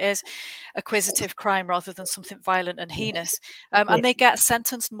whatever it is, acquisitive crime rather than something violent and heinous. And they get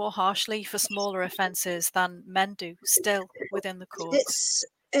sentenced more harshly for smaller offences than men do still within the courts.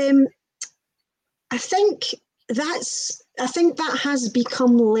 I think that has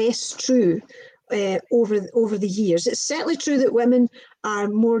become less true over the years. It's certainly true that women are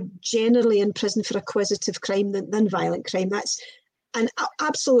more generally in prison for acquisitive crime than violent crime. And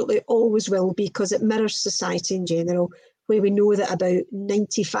absolutely always will be, because it mirrors society in general, where we know that about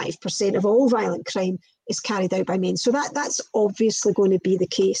 95% of all violent crime is carried out by men. So that's obviously going to be the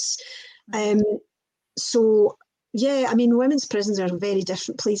case. So yeah, I mean, women's prisons are very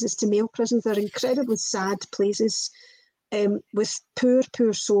different places to male prisons. They're incredibly sad places with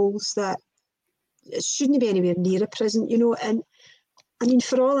poor souls that shouldn't be anywhere near a prison, you know. And I mean,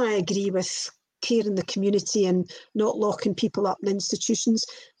 for all I agree with care in the community and not locking people up in institutions,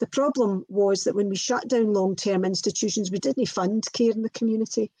 the problem was that when we shut down long-term institutions, we didn't fund care in the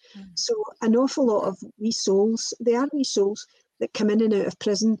community. So an awful lot of wee souls, they are wee souls that come in and out of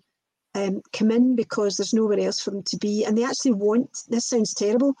prison, come in because there's nowhere else for them to be, and they actually want, this sounds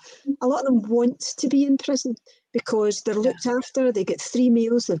terrible, a lot of them want to be in prison because they're looked after, they get 3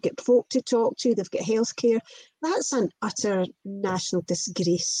 meals, they've got folk to talk to, they've got healthcare. That's an utter national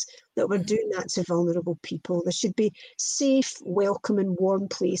disgrace that we're doing that to vulnerable people. There should be safe, welcoming, warm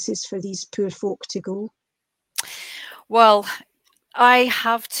places for these poor folk to go. Well, I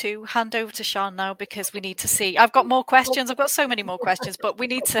have to hand over to Sian now because we need to see. I've got more questions. I've got so many more questions, but we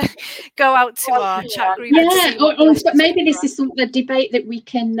need to go out to our chat group. But maybe this is the debate that we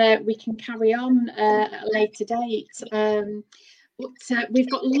can carry on at a later date. But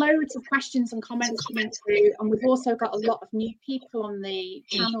we've got loads of questions and comments coming through, and we've also got a lot of new people on the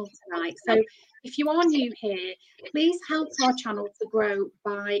channel tonight. So if you are new here, please help our channel to grow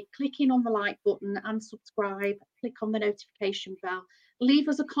by clicking on the like button and subscribe. Click on the notification bell. Leave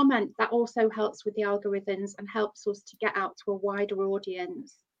us a comment. That also helps with the algorithms and helps us to get out to a wider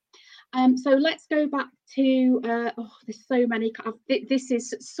audience. So let's go back to there's so many. This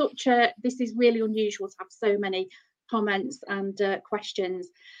is really unusual to have so many comments and questions.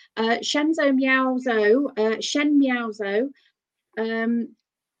 Shen Miaozo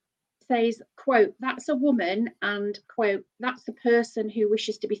says, quote, "That's a woman," and quote, "That's a person who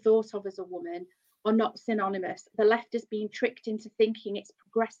wishes to be thought of as a woman," are not synonymous. The left has been tricked into thinking it's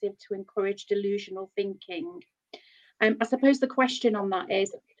progressive to encourage delusional thinking. I suppose the question on that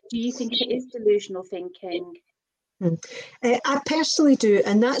is, do you think it is delusional thinking? I personally do,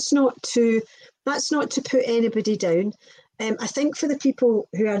 and that's not to put anybody down. I think for the people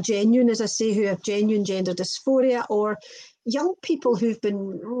who are genuine, as I say, who have genuine gender dysphoria, or young people who've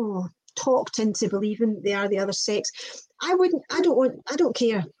been talked into believing they are the other sex, I don't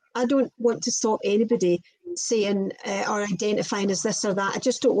care. I don't want to stop anybody saying or identifying as this or that. I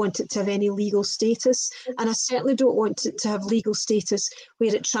just don't want it to have any legal status. And I certainly don't want it to have legal status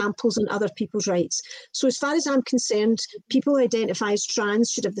where it tramples on other people's rights. So as far as I'm concerned, people who identify as trans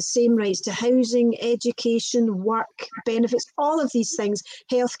should have the same rights to housing, education, work, benefits, all of these things,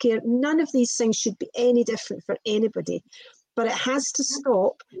 healthcare. None of these things should be any different for anybody. But it has to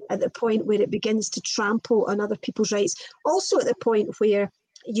stop at the point where it begins to trample on other people's rights. Also at the point where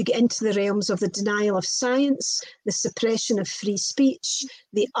you get into the realms of the denial of science, the suppression of free speech,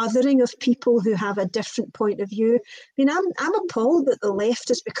 the othering of people who have a different point of view. I mean, I'm appalled that the left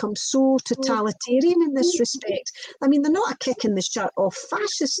has become so totalitarian in this respect. I mean, they're not a kick in the shirt off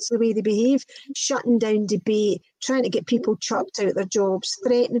fascists the way they behave, shutting down debate, trying to get people chucked out of their jobs,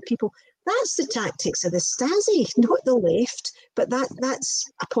 threatening people. That's the tactics of the Stasi, not the left. But that's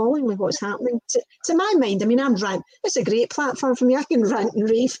appallingly what's happening. To my mind, I mean, it's a great platform for me. I can rant and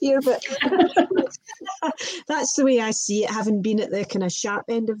rave here, but that's the way I see it, having been at the kind of sharp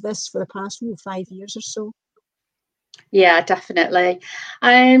end of this for the past 5 years or so. Yeah, definitely.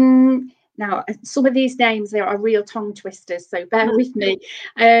 Now, some of these names are real tongue twisters, so bear with me.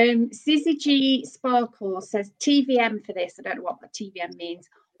 Sizzy G Sparkle says TVM for this. I don't know what TVM means.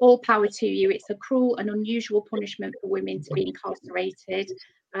 All power to you. It's a cruel and unusual punishment for women to be incarcerated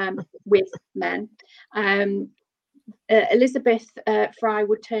with men. Elizabeth Fry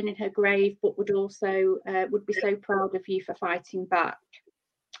would turn in her grave, but would be so proud of you for fighting back.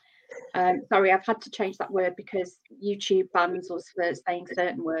 Sorry, I've had to change that word because YouTube bans us for saying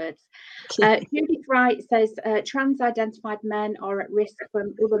certain words. Judith Wright says trans-identified men are at risk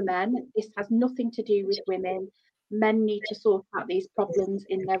from other men. This has nothing to do with women. Men need to sort out these problems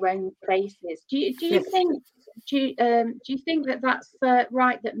in their own faces. Do you think that that's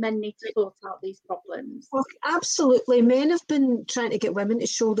right, that men need to sort out these problems? Well, absolutely. Men have been trying to get women to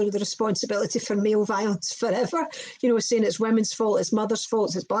shoulder the responsibility for male violence forever. Saying it's women's fault, it's mother's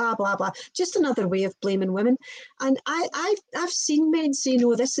fault, it's blah blah blah. Just another way of blaming women. And I've seen men say,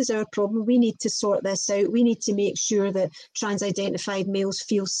 no, this is our problem. We need to sort this out. We need to make sure that trans-identified males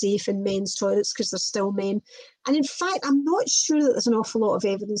feel safe in men's toilets because they're still men. And in fact, I'm not sure that there's an awful lot of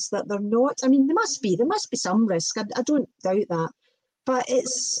evidence that they're not. I mean, there must be some risk. I don't doubt that. But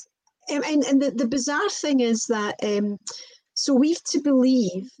it's, and the bizarre thing is that, so we've to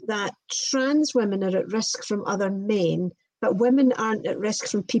believe that trans women are at risk from other men, but women aren't at risk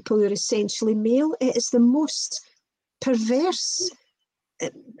from people who are essentially male. It is the most perverse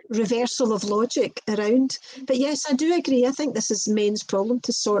reversal of logic around. But yes, I do agree. I think this is men's problem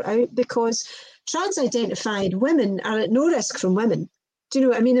to sort out, because trans-identified women are at no risk from women. Do you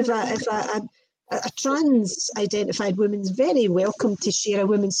know what I mean? If a trans-identified woman's very welcome to share a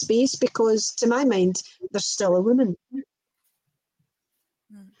woman's space, because to my mind, they're still a woman.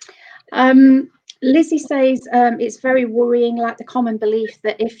 Lizzie says it's very worrying, like the common belief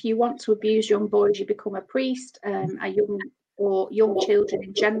that if you want to abuse young boys, you become a priest, young children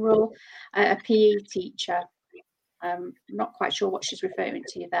in general, a PE teacher. I'm not quite sure what she's referring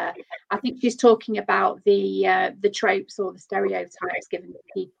to there. I think she's talking about the tropes or the stereotypes given to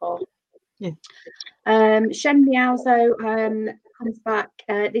people. Yeah. Shen Miaozo comes back.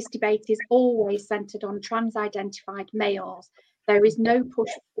 This debate is always centred on trans-identified males. There is no push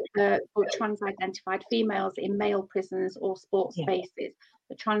for trans-identified females in male prisons or sports spaces.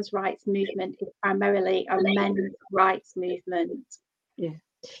 The trans rights movement is primarily a men's rights movement. Yeah.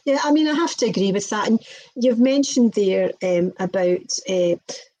 Yeah, I mean, I have to agree with that. And you've mentioned there about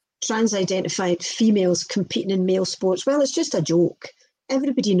trans-identified females competing in male sports. Well, it's just a joke.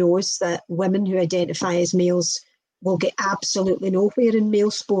 Everybody knows that women who identify as males will get absolutely nowhere in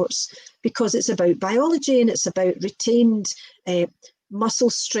male sports, because it's about biology and it's about retained muscle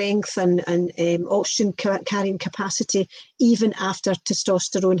strength and oxygen carrying capacity, even after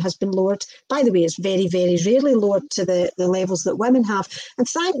testosterone has been lowered. By the way, it's very, very rarely lowered to the levels that women have. And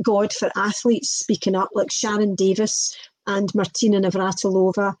thank God for athletes speaking up, like Sharon Davis and Martina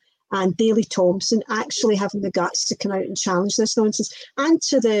Navratilova and Daley Thompson, actually having the guts to come out and challenge this nonsense. And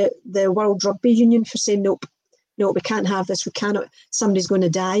to the World Rugby Union for saying, nope, we can't have this. We cannot. Somebody's going to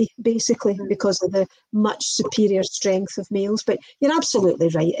die, basically, because of the much superior strength of males. But you're absolutely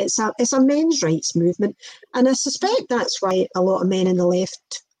right. It's a men's rights movement, and I suspect that's why a lot of men in the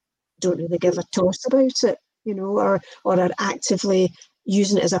left don't really give a toss about it, or are actively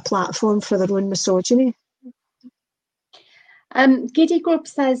using it as a platform for their own misogyny. Giddy Grub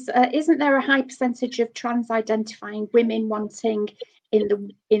says, isn't there a high percentage of trans-identifying women wanting in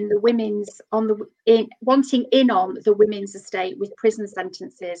the women's on the women's estate with prison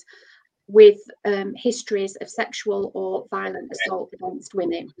sentences with histories of sexual or violent assault against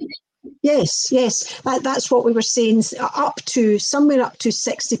women? Yes, that's what we were saying. Somewhere up to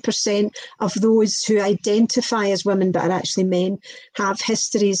 60% of those who identify as women but are actually men have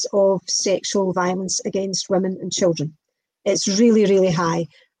histories of sexual violence against women and children. It's really, really high,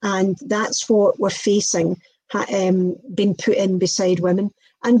 and that's what we're facing. Been put in beside women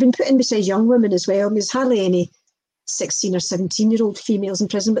and been put in beside young women as well. I mean, there's hardly any 16 or 17-year-old females in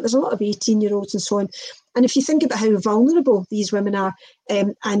prison, but there's a lot of 18-year-olds and so on. And if you think about how vulnerable these women are,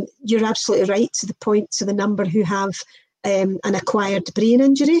 and you're absolutely right to the number who have an acquired brain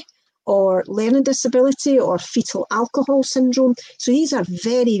injury or learning disability or fetal alcohol syndrome. So these are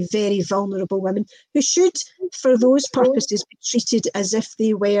very, very vulnerable women who should, for those purposes, be treated as if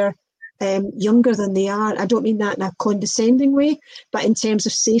they were younger than they are. I don't mean that in a condescending way, but in terms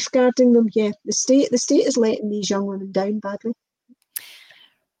of safeguarding them, yeah, the state is letting these young women down badly.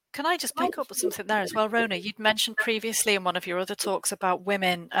 Can I just pick up with something there as well, Rona? You'd mentioned previously in one of your other talks about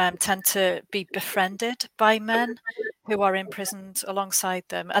women tend to be befriended by men who are imprisoned alongside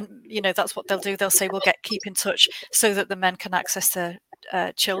them. And, you know, that's what they'll do. They'll say, we'll keep in touch so that the men can access their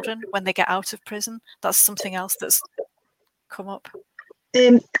children when they get out of prison. That's something else that's come up.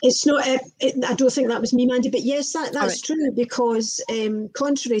 It's not. I don't think that was me, Mandy, but yes, that's right. True, because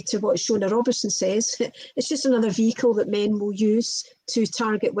contrary to what Shona Robertson says, it's just another vehicle that men will use to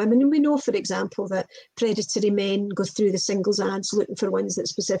target women. And we know, for example, that predatory men go through the singles ads looking for ones that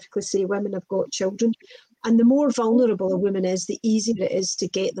specifically say women have got children. And the more vulnerable a woman is, the easier it is to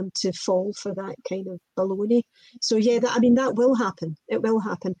get them to fall for that kind of baloney. So yeah, that will happen. It will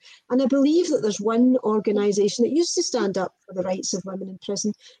happen. And I believe that there's one organisation that used to stand up for the rights of women in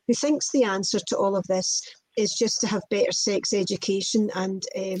prison who thinks the answer to all of this is just to have better sex education and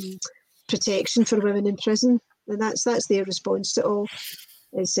protection for women in prison. And that's their response to it all,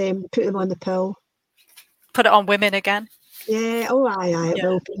 is put them on the pill. Put it on women again. Yeah. Oh, aye. It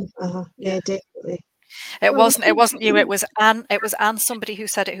will be. Yeah, definitely. It wasn't you. It was Anne. It was Anne, somebody who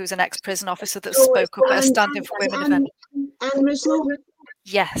said it, who's an ex-prison officer that spoke up at a Standing for Women event. Anne Rislow?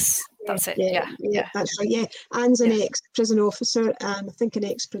 Yes, that's it. Yeah, that's right. Yeah, Anne's an ex-prison officer and I think an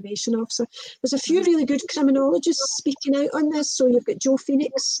ex-probation officer. There's a few really good criminologists speaking out on this. So you've got Joe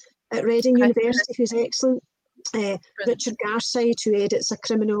Phoenix at Reading University, who's excellent. Richard Garside, who edits a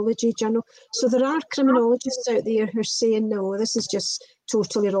criminology journal. So there are criminologists out there who are saying, no, this is just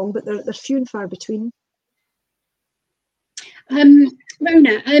totally wrong, but they're few and far between.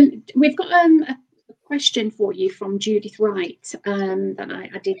 Rona, we've got a question for you from Judith Wright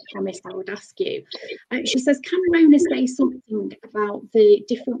that I did promise I would ask you. She says, can Rona say something about the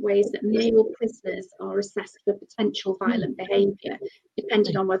different ways that male prisoners are assessed for potential violent behaviour,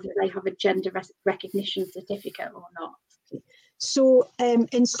 depending on whether they have a gender recognition certificate or not? So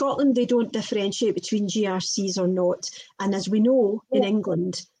in Scotland, they don't differentiate between GRCs or not. And as we know, in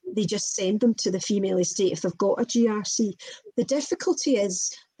England, they just send them to the female estate if they've got a GRC. The difficulty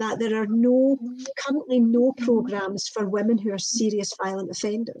is that there are currently no programmes for women who are serious violent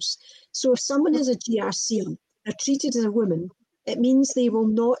offenders. So if someone has a GRC, they're treated as a woman, it means they will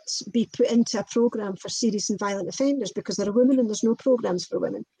not be put into a programme for serious and violent offenders because they're a woman and there's no programmes for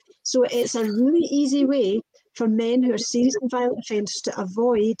women. So it's a really easy way for men who are serious and violent offenders to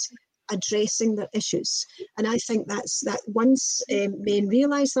avoid addressing their issues. And I think that once men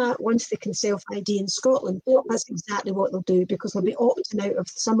realise that, once they can self-ID in Scotland, that's exactly what they'll do, because they'll be opting out of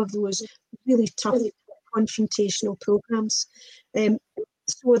some of those really tough confrontational programmes.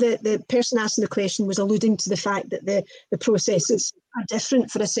 So the person asking the question was alluding to the fact that the processes are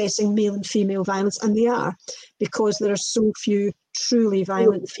different for assessing male and female violence, and they are, because there are so few truly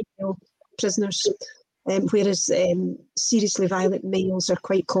violent female prisoners. Whereas seriously violent males are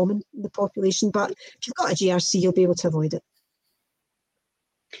quite common in the population. But if you've got a GRC, you'll be able to avoid it.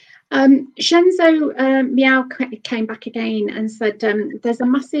 Shenzo Meow came back again and said, there's a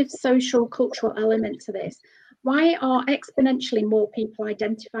massive social cultural element to this. Why are exponentially more people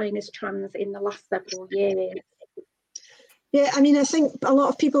identifying as trans in the last several years? Yeah, I mean, I think a lot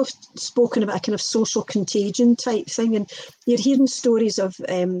of people have spoken about a kind of social contagion type thing, and you're hearing stories of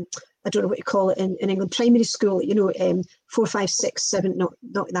I don't know what you call it in England, primary school, 4, 5, 6, 7, not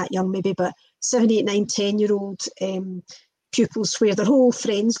that young maybe, but 7, 8, 9, 10-year-old pupils where their whole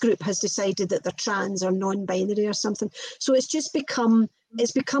friends group has decided that they're trans or non-binary or something. So it's just become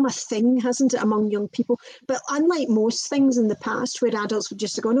a thing, hasn't it, among young people? But unlike most things in the past where adults would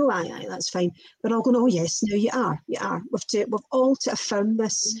just go, no, aye, that's fine. They're all going, oh yes, no, you are. We've all to affirm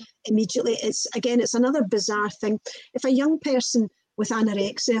this immediately. It's another bizarre thing. If a young person with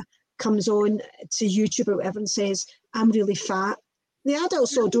anorexia comes on to YouTube or whatever and says, I'm really fat, the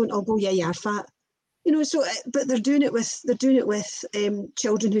adults all go, yeah, you are fat. So, but they're doing it with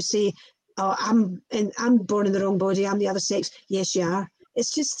children who say, oh, I'm born in the wrong body, I'm the other sex. Yes, you are.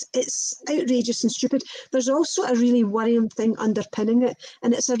 It's outrageous and stupid. There's also a really worrying thing underpinning it,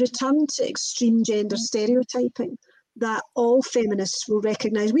 and it's a return to extreme gender stereotyping that all feminists will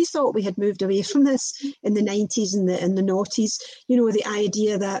recognise. We thought we had moved away from this in the 90s and the noughties. The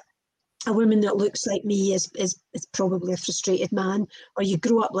idea that a woman that looks like me is probably a frustrated man, or you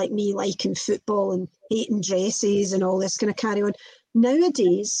grow up like me liking football and hating dresses and all this kind of carry on.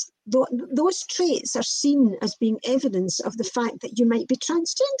 Nowadays, those traits are seen as being evidence of the fact that you might be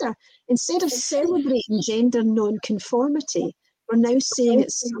transgender. Instead of celebrating gender non-conformity, we're now saying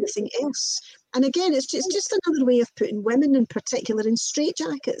it's something else. And again, it's just another way of putting women in particular in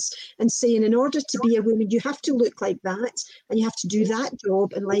straitjackets and saying, in order to be a woman, you have to look like that, and you have to do that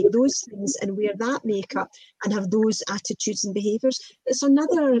job and like those things and wear that makeup and have those attitudes and behaviours. It's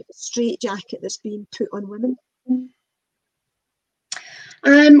another straitjacket that's being put on women.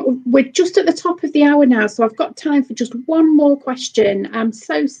 We're just at the top of the hour now, so I've got time for just one more question. I'm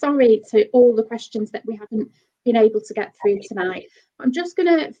so sorry to all the questions that we haven't been able to get through tonight. I'm just going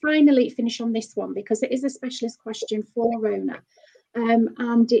to finally finish on this one because it is a specialist question for Rona.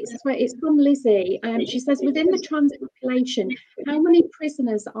 And it's from Lizzie. She says, within the trans population, how many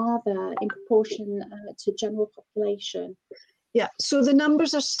prisoners are there in proportion to general population? Yeah, so the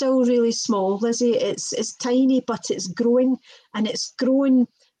numbers are still really small, Lizzie. It's tiny, but it's growing, and it's grown.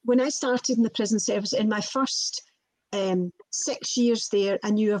 When I started in the prison service, in my first 6 years there,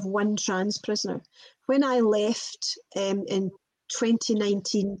 I knew of one trans prisoner. When I left in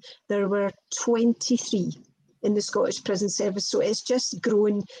 2019, there were 23 in the Scottish Prison Service. So it's just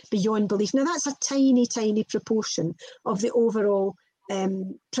grown beyond belief. Now, that's a tiny, tiny proportion of the overall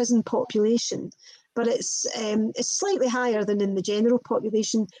prison population. But it's slightly higher than in the general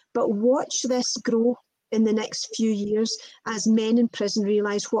population. But watch this grow in the next few years as men in prison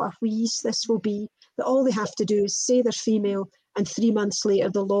realise what a wheeze this will be, that all they have to do is say they're female and 3 months later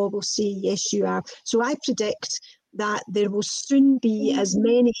the law will say, yes, you are. So I predict that there will soon be as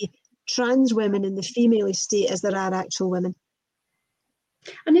many trans women in the female estate as there are actual women.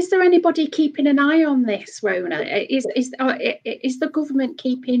 And is there anybody keeping an eye on this, Rona? Is the government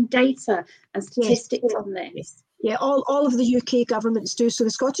keeping data and statistics on this? Yeah, all of the UK governments do. So the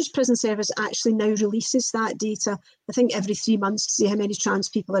Scottish Prison Service actually now releases that data, I think every 3 months, to see how many trans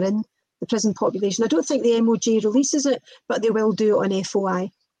people are in the prison population. I don't think the MOJ releases it, but they will do it on FOI.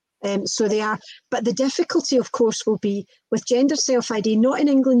 So they are. But the difficulty, of course, will be with gender self-ID, not in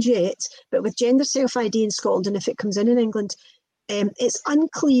England yet, but with gender self-ID in Scotland, and if it comes in England, it's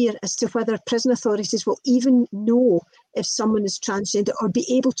unclear as to whether prison authorities will even know if someone is transgender or be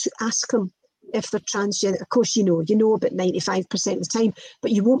able to ask them if they're transgender. Of course, you know about 95% of the time,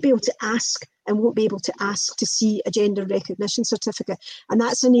 but you won't be able to ask and won't be able to ask to see a gender recognition certificate. And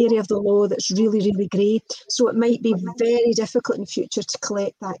that's an area of the law that's really, really grey. So it might be very difficult in future to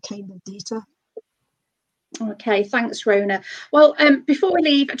collect that kind of data. Okay, thanks, Rona. Well, before we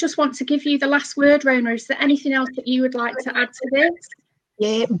leave, I just want to give you the last word, Rona. Is there anything else that you would like to add to this?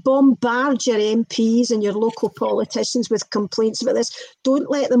 Yeah, bombard your MPs and your local politicians with complaints about this. Don't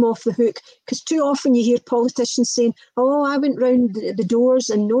let them off the hook, because too often you hear politicians saying, oh, I went round the doors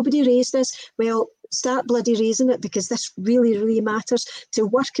and nobody raised this. Well, start bloody raising it, because this really, really matters to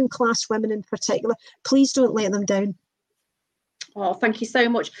working class women in particular. Please don't let them down. Oh, thank you so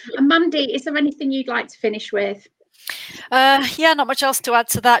much. And Mandy, is there anything you'd like to finish with? Yeah, not much else to add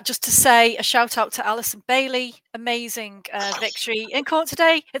to that. Just to say a shout out to Alison Bailey. Amazing victory in court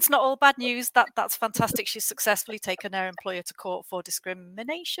today. It's not all bad news. That's fantastic. She's successfully taken her employer to court for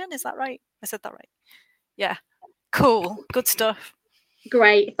discrimination. Is that right? I said that right. Yeah. Cool. Good stuff.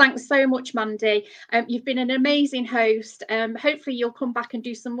 Great. Thanks so much, Mandy. You've been an amazing host. Hopefully you'll come back and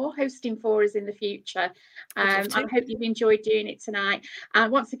do some more hosting for us in the future. I hope you've enjoyed doing it tonight.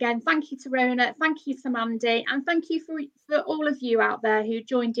 And once again, thank you to Rona, thank you to Mandy, and thank you for all of you out there who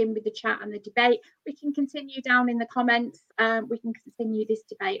joined in with the chat and the debate. We can continue down in the comments. We can continue this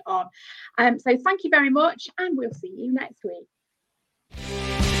debate on. So thank you very much, and we'll see you next week.